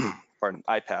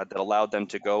that allowed them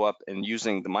to go up and,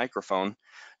 using the microphone,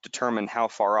 determine how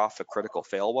far off a critical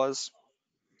fail was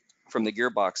from the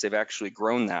gearbox, they've actually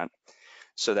grown that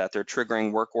so that they're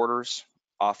triggering work orders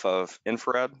off of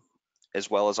infrared as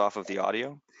well as off of the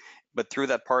audio. But through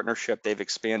that partnership, they've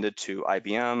expanded to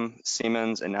IBM,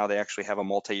 Siemens, and now they actually have a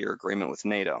multi-year agreement with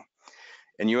NATO.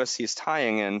 And USC is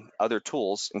tying in other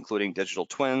tools, including digital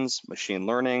twins, machine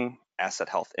learning, asset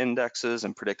health indexes,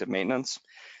 and predictive maintenance.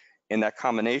 And that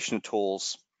combination of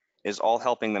tools is all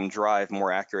helping them drive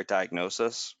more accurate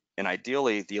diagnosis and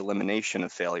ideally the elimination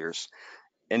of failures,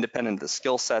 independent of the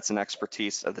skill sets and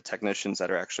expertise of the technicians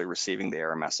that are actually receiving the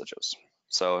error messages.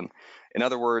 So in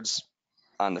other words,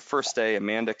 on the first day,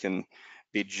 Amanda can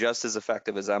be just as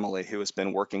effective as Emily, who has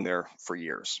been working there for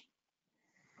years.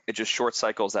 It just short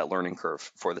cycles that learning curve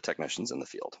for the technicians in the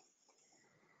field.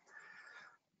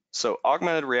 So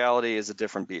augmented reality is a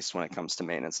different beast when it comes to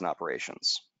maintenance and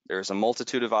operations. There's a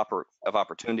multitude of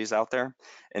opportunities out there.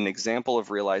 An example of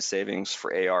realized savings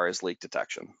for AR is leak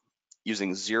detection.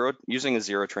 Using a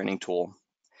zero training tool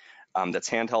that's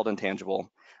handheld and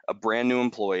tangible, a brand new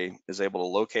employee is able to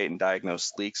locate and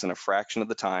diagnose leaks in a fraction of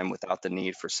the time without the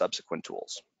need for subsequent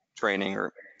tools, training,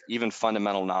 or even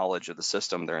fundamental knowledge of the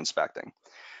system they're inspecting.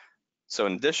 So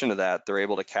in addition to that, they're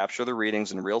able to capture the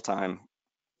readings in real time,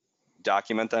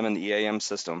 document them in the EAM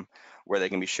system where they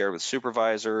can be shared with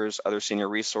supervisors, other senior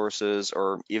resources,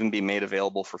 or even be made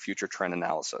available for future trend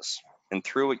analysis. And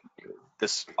through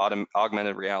this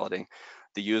augmented reality,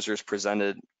 the user is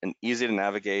presented an easy to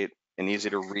navigate and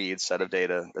easy to read set of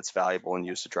data that's valuable and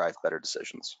used to drive better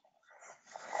decisions.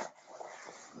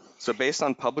 So based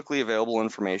on publicly available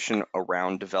information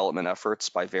around development efforts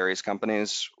by various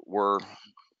companies,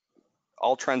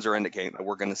 all trends are indicating that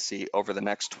we're going to see over the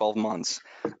next 12 months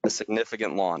a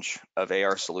significant launch of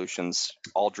AR solutions,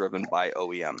 all driven by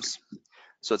OEMs.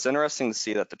 So it's interesting to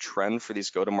see that the trend for these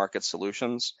go-to-market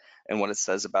solutions and what it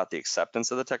says about the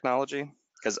acceptance of the technology,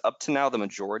 because up to now, the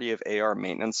majority of AR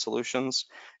maintenance solutions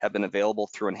have been available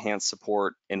through enhanced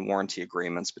support and warranty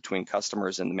agreements between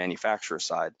customers and the manufacturer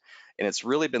side, and it's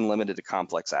really been limited to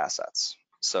complex assets.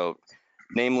 So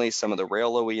namely some of the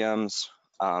rail OEMs,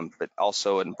 but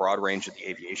also in a broad range of the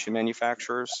aviation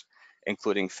manufacturers,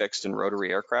 including fixed and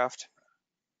rotary aircraft,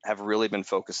 have really been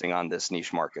focusing on this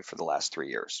niche market for the last 3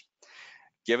 years.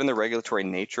 Given the regulatory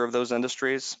nature of those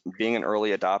industries, being an early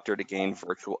adopter to gain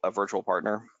a virtual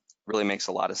partner really makes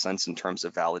a lot of sense in terms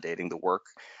of validating the work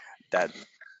that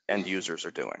end users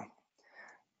are doing.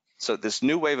 So this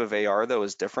new wave of AR, though,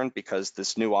 is different because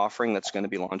this new offering that's going to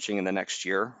be launching in the next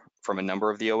year from a number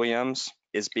of the OEMs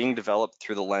is being developed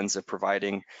through the lens of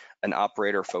providing an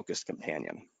operator-focused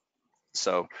companion.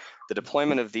 So the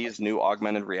deployment of these new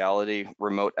augmented reality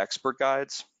remote expert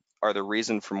guides are the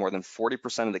reason for more than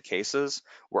 40% of the cases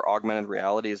where augmented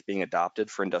reality is being adopted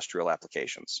for industrial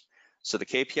applications. So the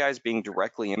KPIs being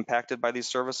directly impacted by these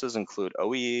services include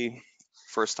OEE,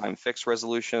 first-time fix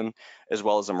resolution, as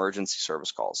well as emergency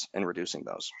service calls and reducing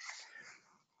those.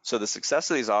 So the success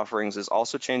of these offerings is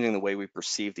also changing the way we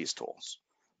perceive these tools.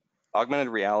 Augmented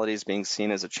reality is being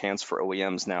seen as a chance for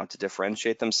OEMs now to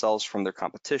differentiate themselves from their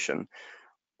competition,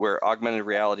 where augmented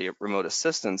reality remote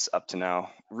assistance up to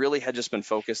now really had just been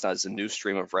focused as a new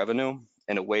stream of revenue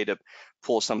and a way to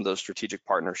pull some of those strategic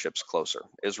partnerships closer.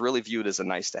 It was really viewed as a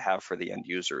nice to have for the end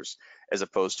users as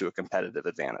opposed to a competitive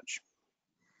advantage.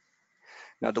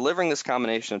 Now, delivering this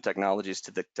combination of technologies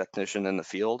to the technician in the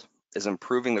field is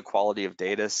improving the quality of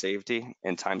data, safety,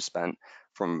 and time spent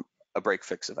from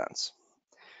break-fix events.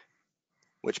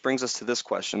 Which brings us to this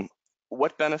question: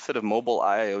 what benefit of mobile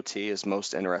IIoT is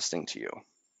most interesting to you?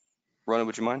 Rona,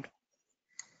 would you mind?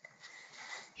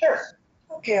 Sure.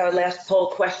 Okay, our last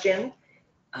poll question.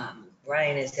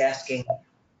 Brian is asking,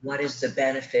 what is the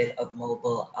benefit of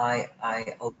mobile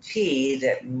IIoT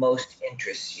that most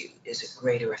interests you? Is it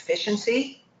greater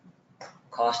efficiency,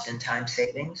 cost and time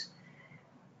savings,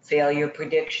 failure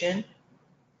prediction,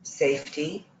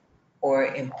 safety, or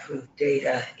improved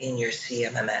data in your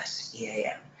CMMS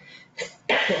EAM?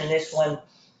 And this one,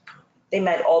 they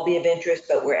might all be of interest,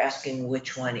 but we're asking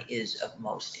which one is of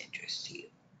most interest to you.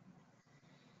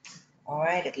 All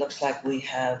right, it looks like we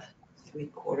have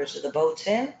 3/4 of the votes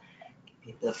in.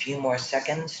 Give people a few more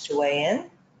seconds to weigh in.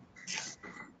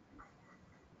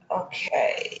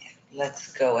 Okay,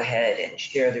 let's go ahead and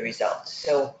share the results.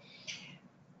 So,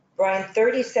 Brian,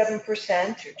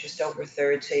 37%, or just over a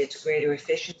third, say it's greater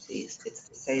efficiencies, it's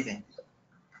the savings.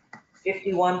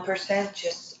 51%,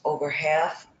 just over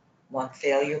half, want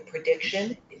failure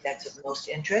prediction, if that's of most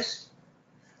interest.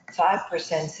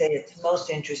 5% say it's most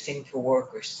interesting for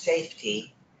worker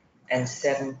safety, and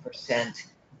 7%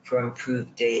 for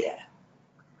improved data.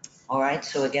 All right,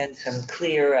 so again, some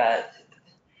clear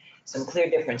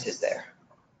differences there.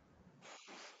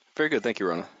 Very good, thank you,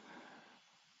 Rona.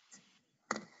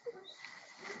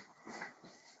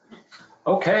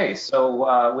 Okay,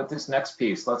 so with this next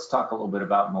piece, let's talk a little bit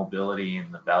about mobility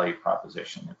and the value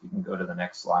proposition. If you can go to the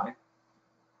next slide.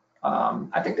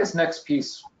 I think this next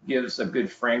piece gives a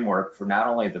good framework for not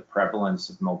only the prevalence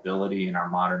of mobility in our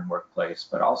modern workplace,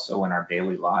 but also in our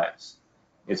daily lives.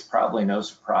 It's probably no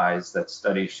surprise that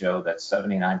studies show that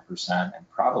 79% and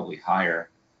probably higher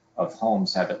of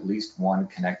homes have at least one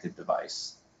connected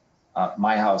device.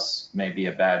 My house may be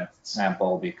a bad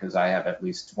sample because I have at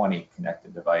least 20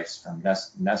 connected devices, from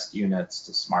Nest units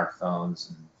to smartphones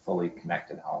and fully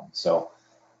connected homes. So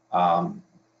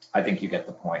I think you get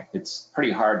the point. It's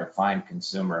pretty hard to find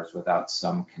consumers without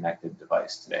some connected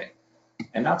device today.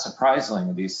 And not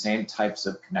surprisingly, these same types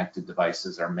of connected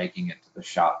devices are making it to the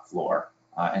shop floor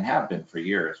and have been for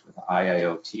years with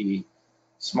IIoT,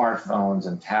 smartphones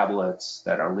and tablets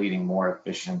that are leading more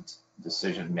efficient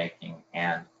decision-making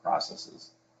and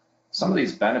processes. Some of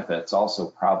these benefits, also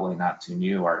probably not too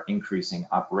new, are increasing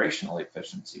operational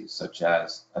efficiencies, such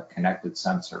as a connected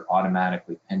sensor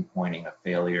automatically pinpointing a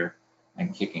failure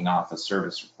and kicking off a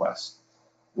service request.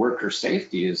 Worker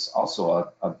safety is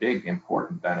also a big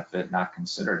important benefit, not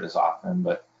considered as often,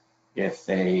 but if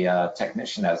a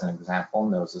technician, as an example,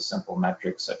 knows a simple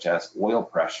metric such as oil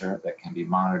pressure that can be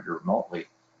monitored remotely,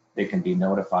 they can be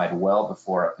notified well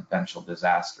before a potential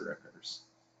disaster occurs.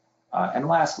 And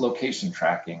last, location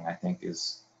tracking, I think,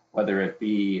 is whether it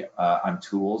be on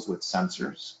tools with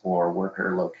sensors or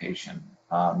worker location.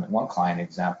 In one client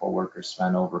example, workers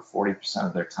spend over 40%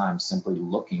 of their time simply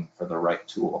looking for the right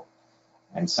tool,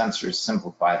 and sensors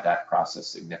simplify that process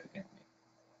significantly.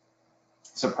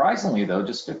 Surprisingly, though,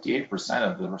 just 58%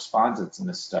 of the respondents in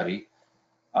this study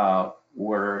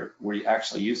were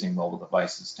actually using mobile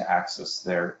devices to access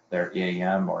their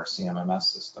EAM or CMMS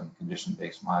system,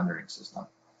 condition-based monitoring system.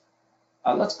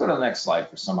 Let's go to the next slide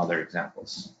for some other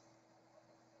examples.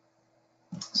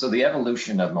 So the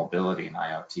evolution of mobility in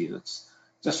IoT, let's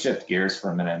just shift gears for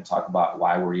a minute and talk about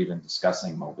why we're even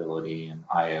discussing mobility and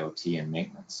IoT and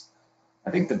maintenance.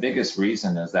 I think the biggest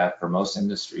reason is that for most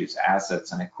industries,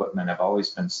 assets and equipment have always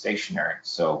been stationary.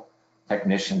 So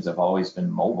technicians have always been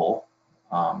mobile.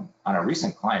 On a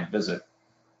recent client visit,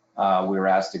 we were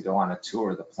asked to go on a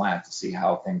tour of the plant to see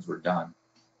how things were done.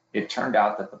 It turned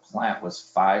out that the plant was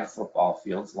 5 football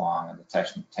fields long, and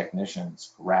the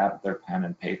technicians grabbed their pen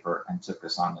and paper and took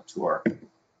us on the tour.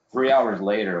 3 hours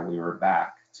later, we were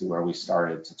back to where we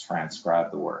started to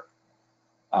transcribe the work.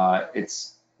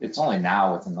 It's only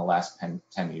now, within the last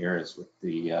 10 years, with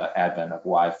the advent of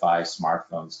Wi-Fi,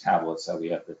 smartphones, tablets, that we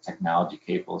have the technology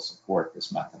capable to support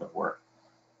this method of work.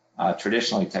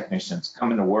 Traditionally, technicians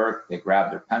come into work, they grab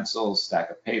their pencils, stack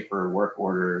of paper, work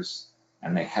orders,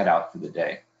 and they head out for the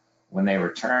day. When they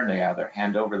return, they either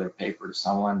hand over their paper to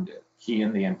someone to key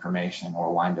in the information,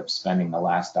 or wind up spending the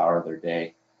last hour of their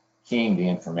day keying the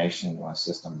information into a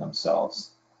system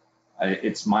themselves.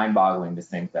 It's mind-boggling to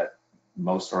think that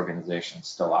most organizations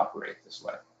still operate this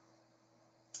way.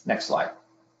 Next slide.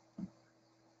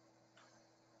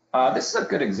 This is a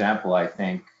good example, I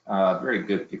think, a very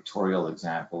good pictorial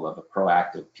example of a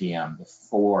proactive PM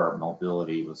before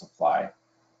mobility was applied.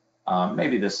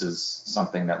 Maybe this is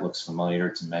something that looks familiar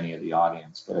to many of the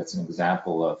audience, but it's an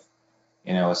example of,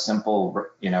 a simple,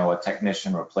 a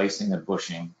technician replacing a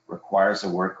bushing requires a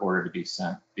work order to be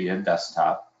sent via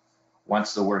desktop.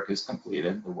 Once the work is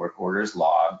completed, the work order is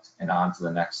logged and on to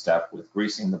the next step with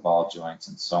greasing the ball joints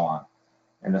and so on.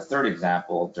 In the third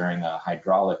example, during a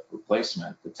hydraulic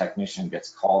replacement, the technician gets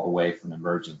called away for an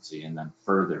emergency and then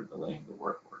further delaying the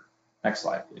work order. Next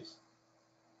slide, please.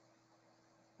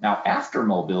 Now, after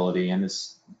mobility, and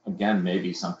this, again, may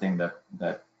be something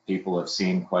that people have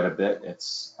seen quite a bit.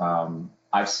 It's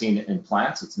I've seen it in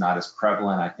plants. It's not as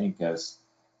prevalent, I think, as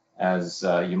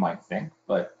you might think,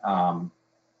 but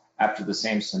after the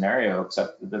same scenario,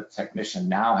 except that the technician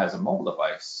now has a mobile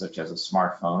device, such as a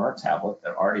smartphone or a tablet,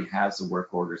 that already has the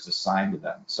work orders assigned to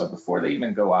them. So before they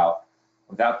even go out,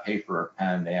 without paper or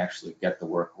pen, they actually get the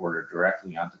work order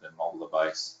directly onto their mobile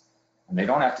device. And they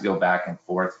don't have to go back and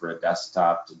forth for a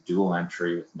desktop to dual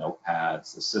entry with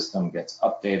notepads. The system gets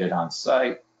updated on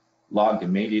site, logged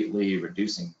immediately,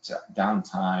 reducing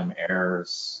downtime,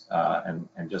 errors,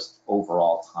 and just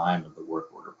overall time of the work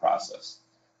order process.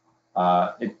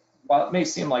 While it may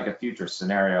seem like a future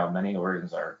scenario, many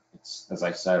organs are, as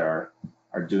I said, are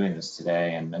doing this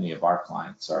today, and many of our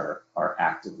clients are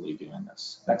actively doing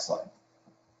this. Next slide.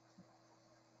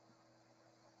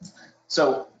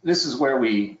 So this is where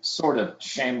we sort of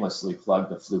shamelessly plug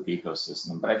the Fluke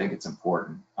ecosystem, but I think it's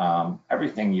important.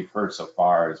 Everything you've heard so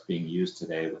far is being used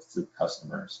today with Fluke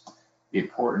customers. The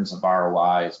importance of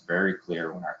ROI is very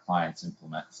clear when our clients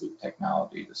implement Fluke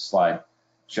technology. This slide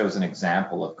shows an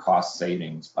example of cost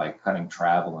savings by cutting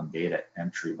travel and data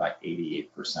entry by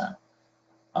 88%.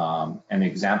 And the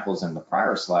examples in the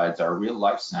prior slides are real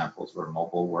life samples where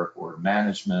mobile work order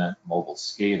management, mobile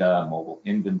SCADA, mobile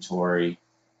inventory,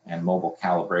 and mobile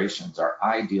calibrations are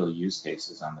ideal use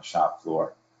cases on the shop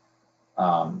floor.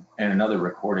 And another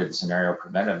recorded scenario,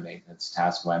 preventive maintenance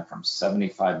task went from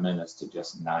 75 minutes to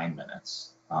just 9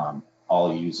 minutes,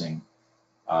 all using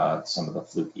some of the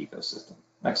Fluke ecosystem.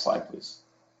 Next slide, please.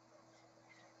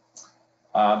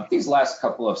 These last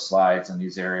couple of slides in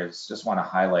these areas just want to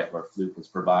highlight where Fluke is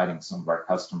providing some of our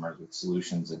customers with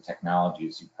solutions and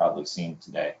technologies you've probably seen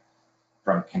today.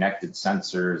 From connected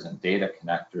sensors and data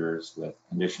connectors with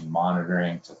condition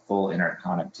monitoring to full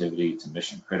interconnectivity to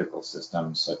mission critical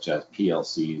systems such as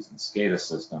PLCs and SCADA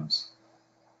systems,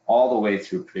 all the way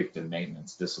through predictive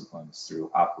maintenance disciplines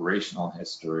through operational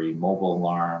history, mobile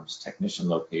alarms, technician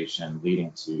location,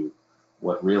 leading to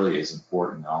what really is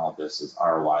important in all of this is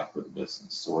ROI for the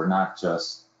business. So we're not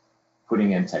just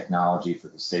putting in technology for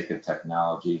the sake of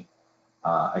technology.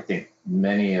 I think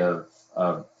many of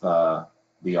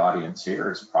the audience here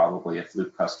is probably a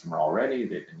Fluke customer already.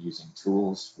 They've been using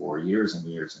tools for years and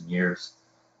years and years.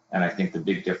 And I think the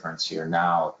big difference here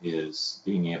now is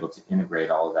being able to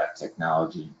integrate all of that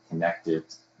technology, connect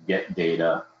it, get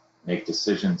data, make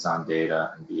decisions on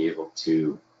data, and be able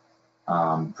to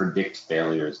predict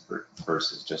failures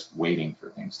versus just waiting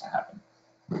for things to happen.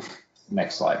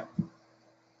 Next slide.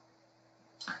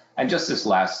 And just this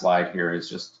last slide here is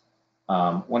just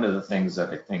one of the things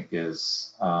that I think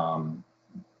is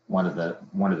one of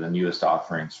the newest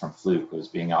offerings from Fluke was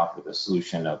being offered the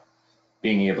solution of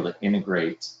being able to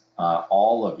integrate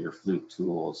all of your Fluke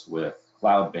tools with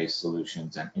cloud-based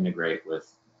solutions and integrate with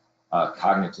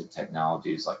cognitive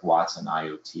technologies like Watson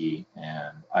IoT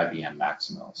and IBM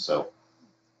Maximo. So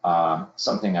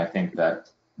something I think that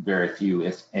very few,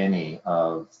 if any,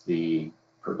 of the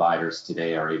providers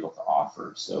today are able to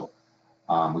offer. So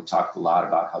we talked a lot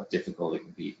about how difficult it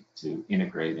can be to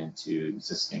integrate into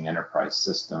existing enterprise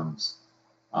systems,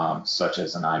 such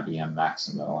as an IBM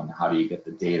Maximo, and how do you get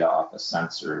the data off of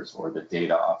sensors or the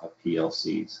data off of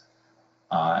PLCs.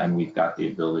 And we've got the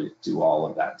ability to do all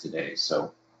of that today.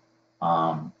 So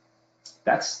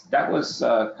that was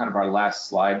kind of our last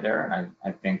slide there. And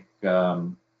I think,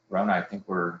 Rona, I think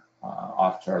we're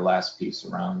off to our last piece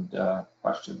around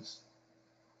questions.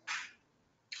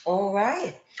 All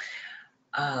right.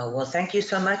 Well, thank you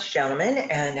so much, gentlemen.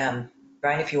 And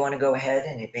Brian, if you want to go ahead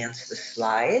and advance the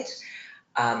slides.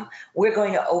 We're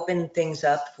going to open things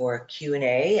up for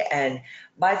Q&A. And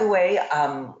by the way,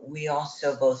 we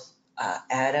also both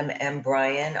Adam and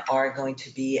Brian are going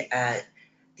to be at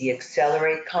the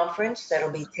Accelerate conference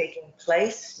that'll be taking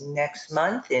place next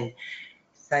month in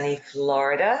sunny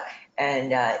Florida.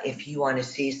 And if you want to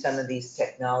see some of these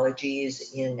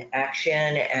technologies in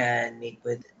action and meet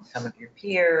with some of your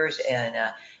peers and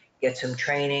get some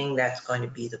training, that's going to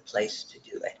be the place to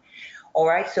do it. All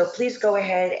right, so please go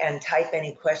ahead and type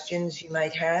any questions you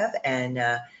might have, and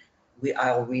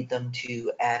I'll read them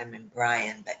to Adam and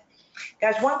Brian. But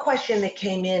guys, one question that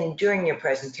came in during your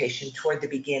presentation toward the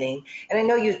beginning, and I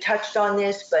know you touched on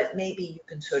this, but maybe you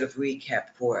can sort of recap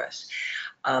for us.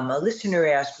 A listener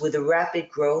asked, with the rapid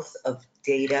growth of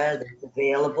data that's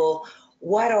available,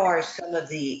 what are some of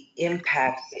the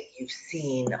impacts that you've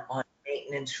seen on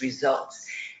maintenance results?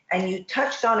 And you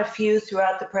touched on a few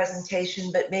throughout the presentation,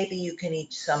 but maybe you can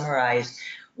each summarize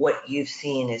what you've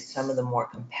seen as some of the more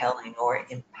compelling or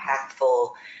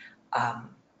impactful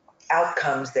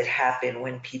outcomes that happen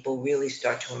when people really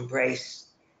start to embrace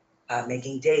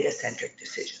making data-centric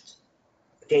decisions,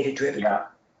 data-driven.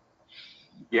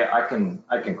 Yeah, I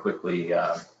can quickly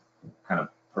kind of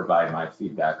provide my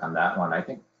feedback on that one. I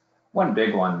think one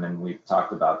big one, and we've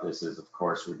talked about this, is of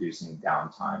course reducing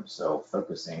downtime. So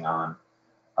focusing on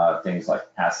things like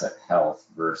asset health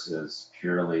versus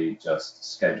purely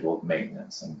just scheduled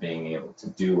maintenance and being able to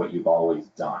do what you've always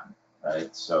done,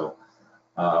 right? So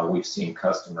we've seen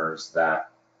customers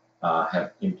that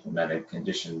have implemented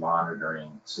condition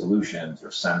monitoring solutions or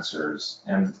sensors.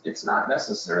 And it's not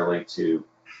necessarily to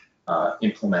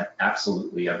implement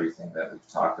absolutely everything that we've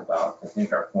talked about. I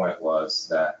think our point was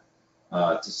that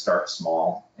to start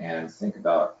small and think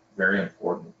about very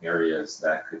important areas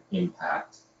that could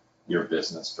impact your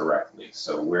business directly.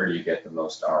 So where do you get the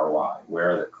most ROI?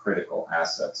 Where are the critical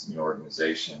assets in your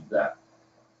organization that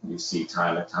you see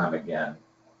time and time again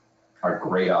are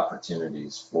great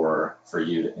opportunities for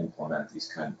you to implement these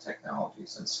kind of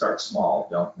technologies? And start small.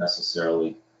 Don't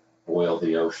necessarily boil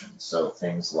the ocean. So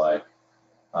things like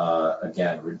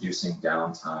again, reducing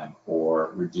downtime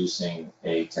or reducing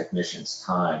a technician's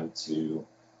time to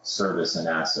service an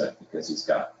asset because he's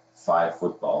got 5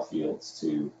 football fields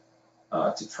to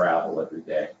travel every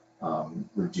day.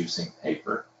 Reducing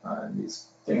paper. And these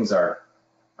things are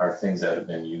things that have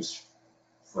been used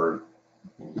for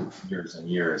years and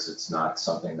years. It's not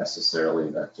something necessarily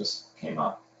that just came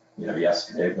up,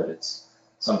 yesterday, but it's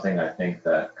something I think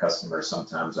that customers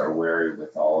sometimes are wary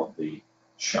with all of the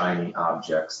shiny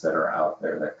objects that are out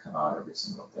there that come out every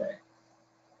single day.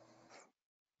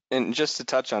 And just to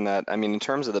touch on that, I mean, in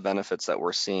terms of the benefits that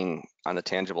we're seeing on the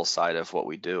tangible side of what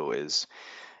we do is,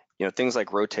 things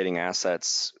like rotating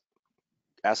assets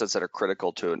that are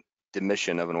critical to the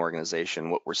mission of an organization.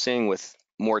 What we're seeing with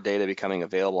more data becoming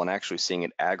available and actually seeing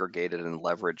it aggregated and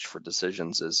leveraged for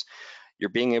decisions is you're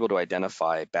being able to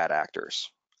identify bad actors.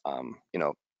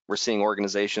 We're seeing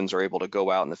organizations are able to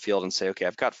go out in the field and say, okay,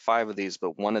 I've got 5 of these,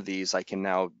 but one of these I can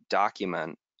now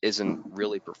document isn't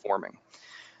really performing.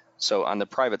 So on the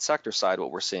private sector side,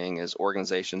 what we're seeing is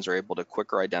organizations are able to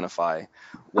quicker identify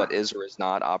what is or is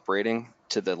not operating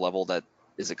to the level that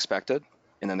is expected,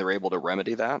 and then they're able to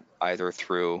remedy that either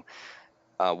through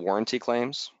warranty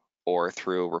claims or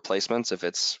through replacements if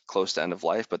it's close to end of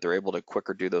life, but they're able to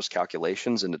quicker do those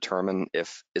calculations and determine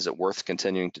is it worth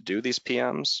continuing to do these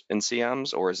PMs and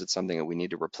CMs, or is it something that we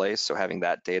need to replace? So having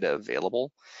that data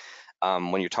available.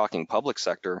 When you're talking public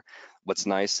sector, what's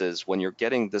nice is when you're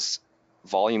getting this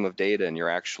volume of data and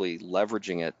you're actually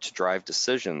leveraging it to drive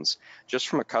decisions, just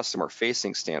from a customer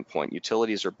facing standpoint,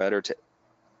 utilities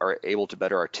are able to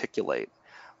better articulate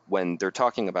when they're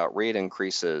talking about rate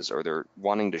increases or they're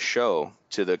wanting to show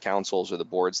to the councils or the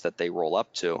boards that they roll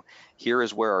up to, here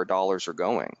is where our dollars are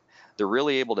going. They're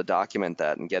really able to document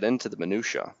that and get into the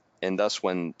minutia. And thus,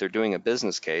 when they're doing a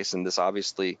business case, and this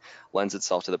obviously lends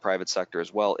itself to the private sector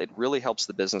as well, it really helps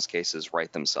the business cases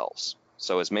write themselves.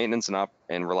 So as maintenance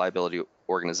and reliability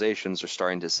organizations are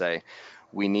starting to say,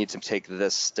 we need to take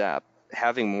this step,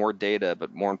 having more data,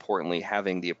 but more importantly,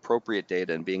 having the appropriate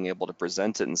data and being able to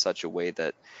present it in such a way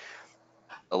that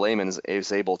a layman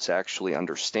is able to actually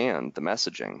understand the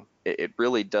messaging, it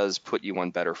really does put you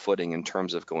on better footing in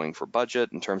terms of going for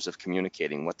budget, in terms of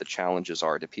communicating what the challenges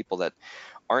are to people that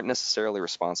aren't necessarily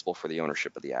responsible for the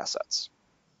ownership of the assets.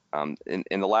 And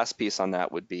the last piece on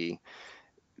that would be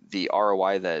the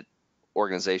ROI that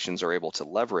organizations are able to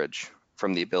leverage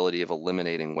from the ability of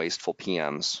eliminating wasteful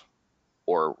PMs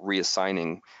or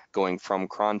reassigning, going from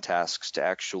cron tasks to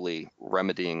actually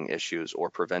remedying issues or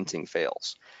preventing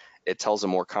fails. It tells a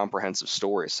more comprehensive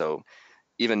story. So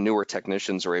even newer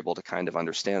technicians are able to kind of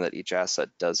understand that each asset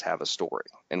does have a story.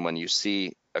 And when you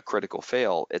see a critical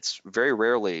fail, it's very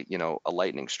rarely, a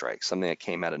lightning strike, something that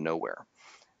came out of nowhere.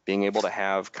 Being able to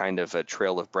have kind of a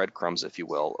trail of breadcrumbs, if you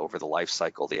will, over the life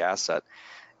cycle of the asset,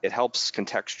 it helps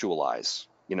contextualize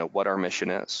what our mission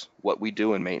is, what we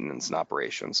do in maintenance and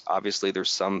operations. Obviously, there's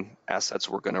some assets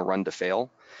we're going to run to fail,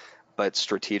 but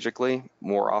strategically,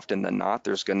 more often than not,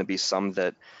 there's going to be some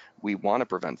that we want to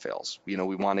prevent fails. We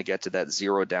want to get to that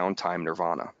zero downtime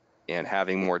nirvana, and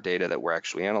having more data that we're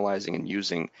actually analyzing and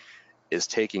using is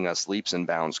taking us leaps and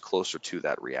bounds closer to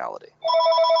that reality.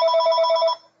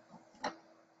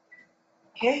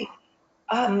 Okay.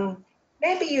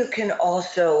 Maybe you can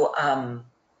also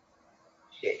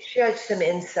shed some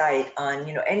insight on,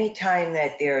 any time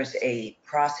that there's a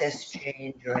process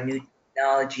change or a new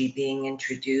technology being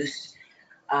introduced.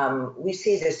 We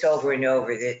see this over and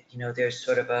over that, there's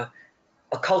sort of a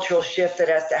cultural shift that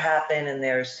has to happen and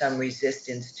there's some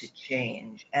resistance to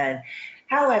change. And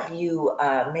how have you,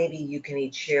 maybe you can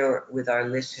each share with our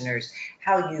listeners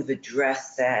how you've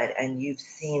addressed that and you've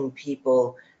seen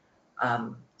people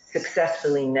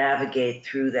successfully navigate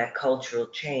through that cultural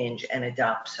change and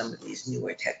adopt some of these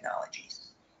newer technologies.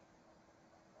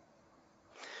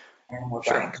 And we're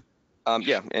Sure.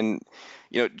 Yeah, and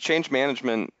change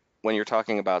management, when you're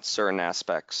talking about certain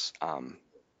aspects,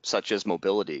 such as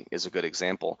mobility, is a good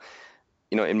example.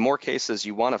 In more cases,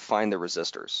 you want to find the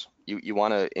resistors. You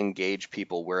want to engage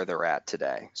people where they're at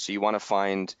today. So you want to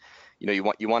find, you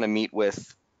want to meet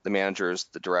with the managers,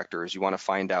 the directors, you want to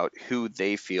find out who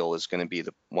they feel is going to be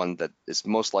the one that is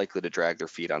most likely to drag their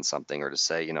feet on something, or to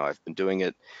say, you know, I've been doing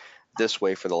it this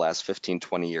way for the last 15,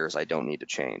 20 years, I don't need to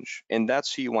change. And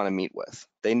that's who you want to meet with.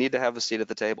 They need to have a seat at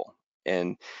the table,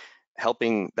 and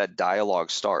helping that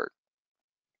dialogue start.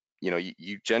 You know,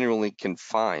 you genuinely can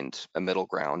find a middle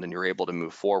ground and you're able to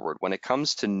move forward. When it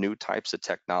comes to new types of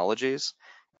technologies,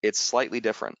 it's slightly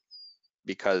different,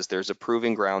 because there's a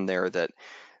proving ground there that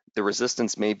the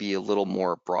resistance may be a little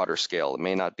more broader scale. It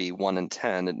may not be 1 in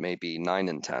 10, it may be 9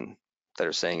 in 10 that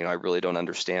are saying, you know, I really don't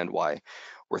understand why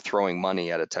we're throwing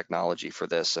money at a technology for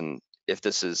this. And if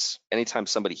this is, anytime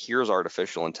somebody hears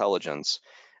artificial intelligence,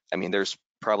 I mean, there's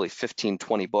probably 15,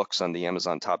 20 books on the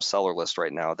Amazon top seller list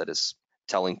right now that is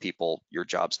telling people your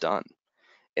job's done.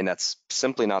 And that's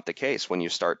simply not the case when you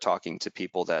start talking to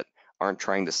people that aren't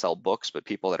trying to sell books, but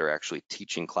people that are actually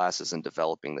teaching classes and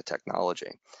developing the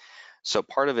technology. So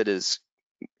part of it is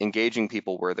engaging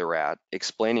people where they're at,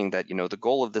 explaining that, you know, the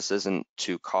goal of this isn't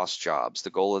to cost jobs. The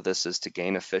goal of this is to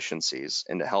gain efficiencies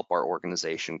and to help our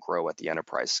organization grow at the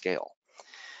enterprise scale.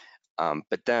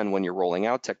 But then when you're rolling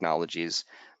out technologies,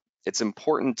 it's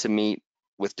important to meet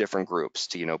with different groups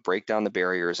to, you know, break down the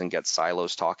barriers and get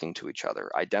silos talking to each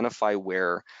other. Identify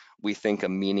where we think a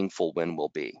meaningful win will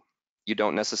be. You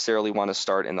don't necessarily want to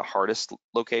start in the hardest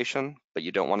location, but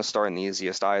you don't want to start in the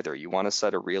easiest either. You want to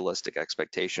set a realistic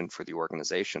expectation for the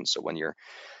organization. So when you're,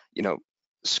 you know,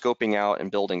 scoping out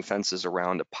and building fences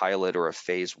around a pilot or a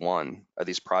phase 1 of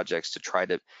these projects to try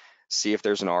to see if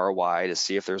there's an ROI, to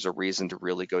see if there's a reason to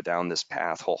really go down this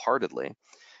path wholeheartedly,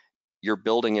 you're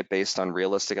building it based on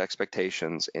realistic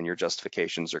expectations, and your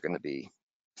justifications are going to be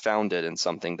founded in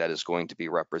something that is going to be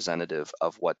representative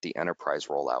of what the enterprise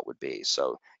rollout would be.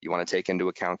 So you want to take into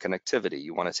account connectivity.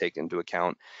 You want to take into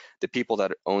account the people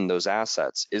that own those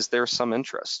assets. Is there some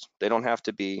interest? They don't have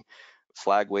to be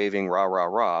flag waving, rah, rah,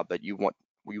 rah, but you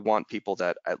want people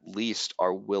that at least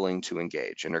are willing to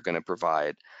engage and are going to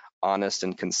provide honest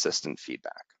and consistent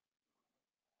feedback.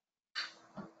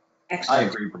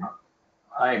 Excellent.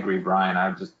 I agree, Brian. I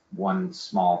have just one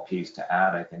small piece to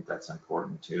add. I think that's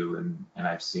important too, and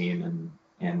I've seen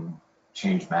in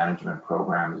change management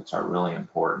programs, which are really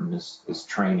important, is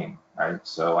training, right?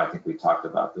 So I think we talked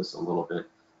about this a little bit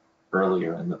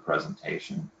earlier in the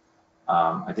presentation.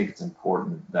 I think it's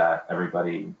important that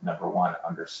everybody, number one,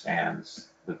 understands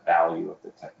the value of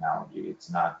the technology.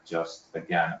 It's not just,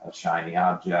 again, a shiny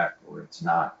object, or it's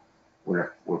not,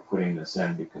 we're putting this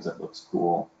in because it looks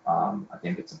cool. I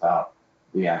think it's about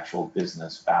the actual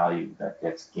business value that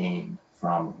gets gained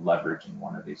from leveraging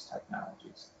one of these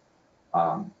technologies.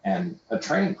 And a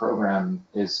training program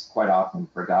is quite often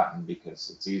forgotten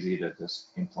because it's easy to just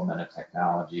implement a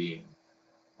technology.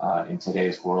 In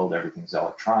today's world, everything's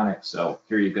electronic, so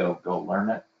here you go learn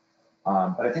it.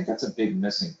 But I think that's a big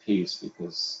missing piece,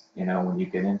 because, you know, when you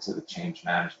get into the change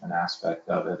management aspect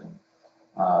of it,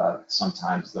 and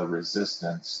sometimes the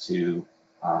resistance to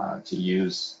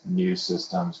use new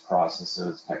systems,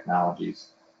 processes, technologies,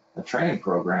 the training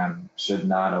program should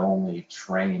not only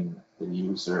train the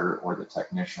user or the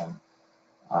technician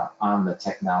on the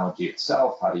technology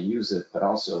itself, how to use it, but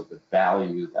also the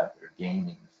value that they're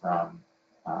gaining from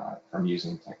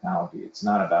using technology. It's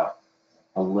not about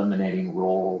eliminating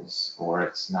roles, or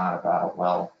it's not about,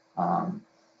 well,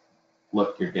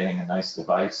 look, you're getting a nice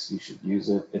device, you should use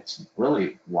it. It's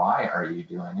really, why are you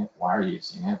doing it? Why are you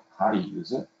using it? How do you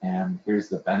use it? And here's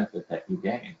the benefit that you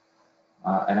gain.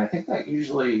 And I think that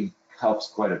usually helps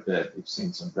quite a bit. We've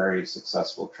seen some very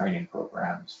successful training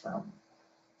programs from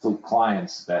Fluke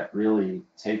clients that really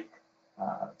take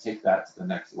that to the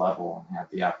next level, and have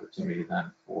the opportunity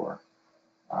then for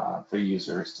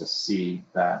users to see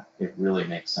that it really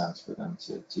makes sense for them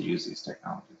to use these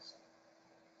technologies.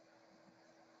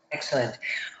 Excellent.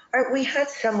 All right, we had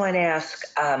someone ask,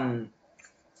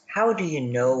 how do you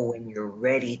know when you're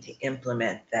ready to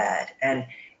implement that? And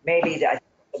maybe that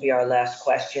will be our last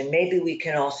question. Maybe we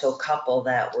can also couple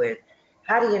that with,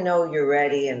 how do you know you're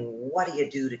ready, and what do you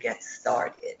do to get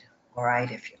started? All right,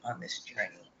 if you're on this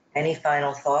journey. Any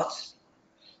final thoughts?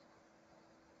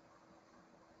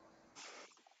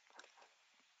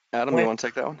 Adam, you want to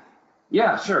take that one?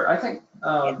 Yeah, sure. I think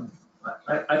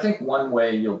I think one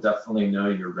way you'll definitely know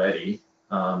you're ready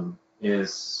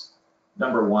is,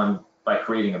 number one, by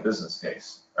creating a business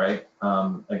case, right?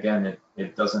 Again,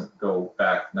 it doesn't go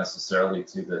back necessarily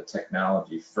to the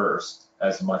technology first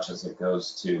as much as it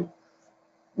goes to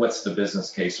what's the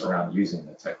business case around using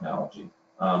the technology.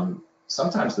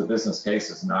 Sometimes the business case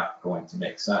is not going to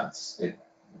make sense.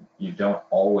 You don't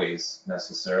always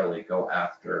necessarily go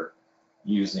after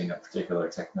using a particular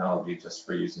technology just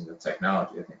for using the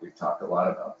technology. I think we've talked a lot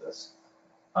about this.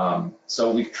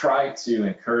 So we've tried to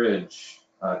encourage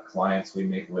clients we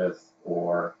meet with,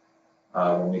 or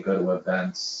when we go to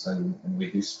events and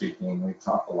we do speaking, we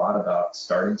talk a lot about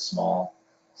starting small,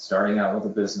 starting out with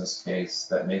a business case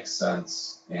that makes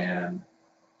sense, and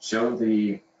show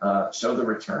the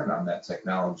return on that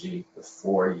technology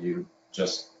before you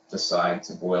just decide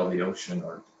to boil the ocean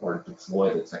or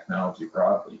deploy the technology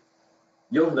broadly.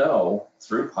 You'll know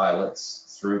through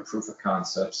pilots, through proof of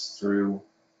concepts, through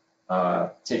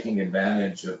taking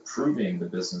advantage of proving the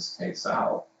business case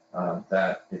out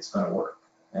that it's going to work.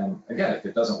 And again, if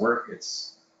it doesn't work, it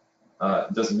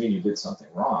doesn't mean you did something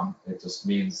wrong. It just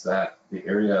means that the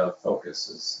area of focus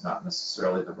is not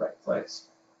necessarily the right place.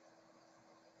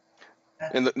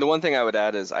 And the one thing I would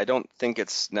add is I don't think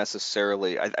it's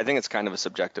necessarily, I think it's kind of a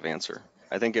subjective answer.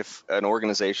 I think if an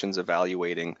organization's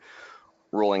evaluating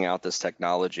rolling out this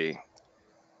technology,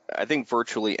 I think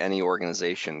virtually any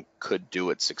organization could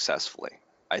do it successfully.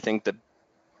 I think the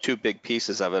two big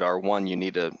pieces of it are, one, you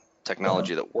need a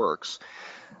technology that works,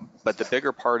 but the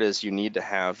bigger part is you need to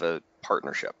have a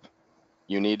partnership.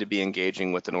 You need to be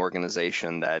engaging with an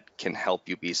organization that can help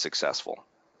you be successful.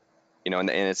 You know, and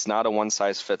it's not a one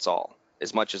size fits all.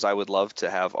 As much as I would love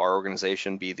to have our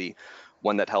organization be the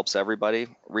one that helps everybody,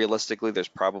 realistically, there's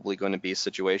probably going to be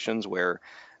situations where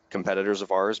competitors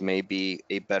of ours may be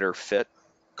a better fit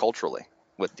culturally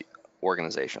with the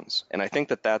organizations. And I think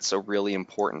that that's a really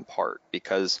important part,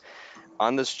 because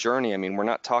on this journey, I mean, we're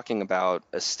not talking about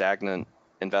a stagnant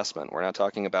investment. We're not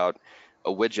talking about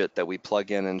a widget that we plug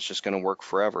in and it's just going to work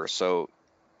forever. So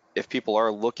if people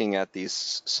are looking at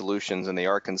these solutions and they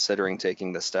are considering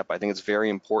taking this step, I think it's very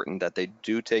important that they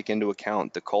do take into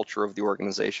account the culture of the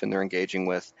organization they're engaging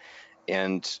with,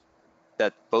 and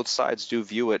that both sides do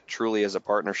view it truly as a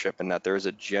partnership, and that there is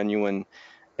a genuine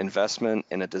investment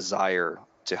and a desire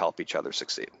to help each other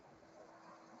succeed.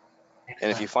 Excellent.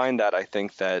 And if you find that, I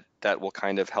think that that will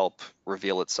kind of help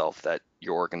reveal itself that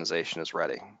your organization is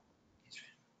ready.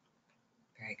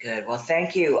 Very good. Well,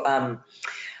 thank you.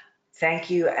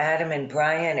 Thank you, Adam and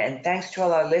Brian, and thanks to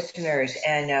all our listeners.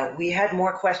 And we had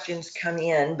more questions come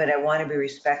in, but I want to be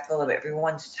respectful of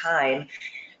everyone's time.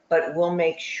 But we'll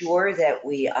make sure that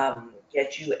we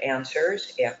get you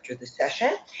answers after the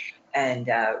session and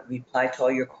reply to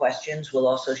all your questions. We'll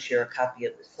also share a copy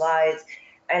of the slides.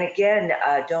 And again,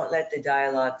 don't let the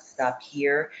dialogue stop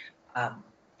here.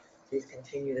 Please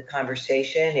continue the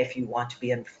conversation. If you want to be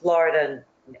in Florida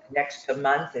next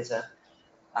month,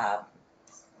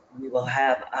 we will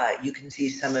have, you can see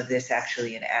some of this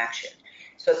actually in action.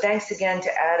 So thanks again to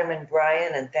Adam and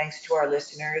Brian, and thanks to our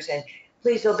listeners. And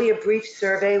please, there'll be a brief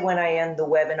survey when I end the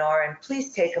webinar, and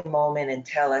please take a moment and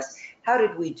tell us, how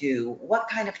did we do? What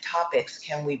kind of topics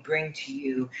can we bring to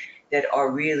you that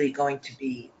are really going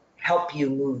to help you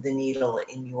move the needle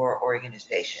in your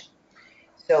organization?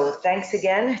 So thanks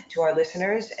again to our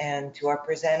listeners and to our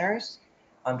presenters.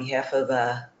 On behalf of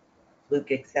Fluke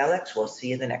Excelix, we'll see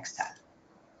you the next time.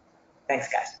 Thanks,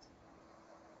 guys.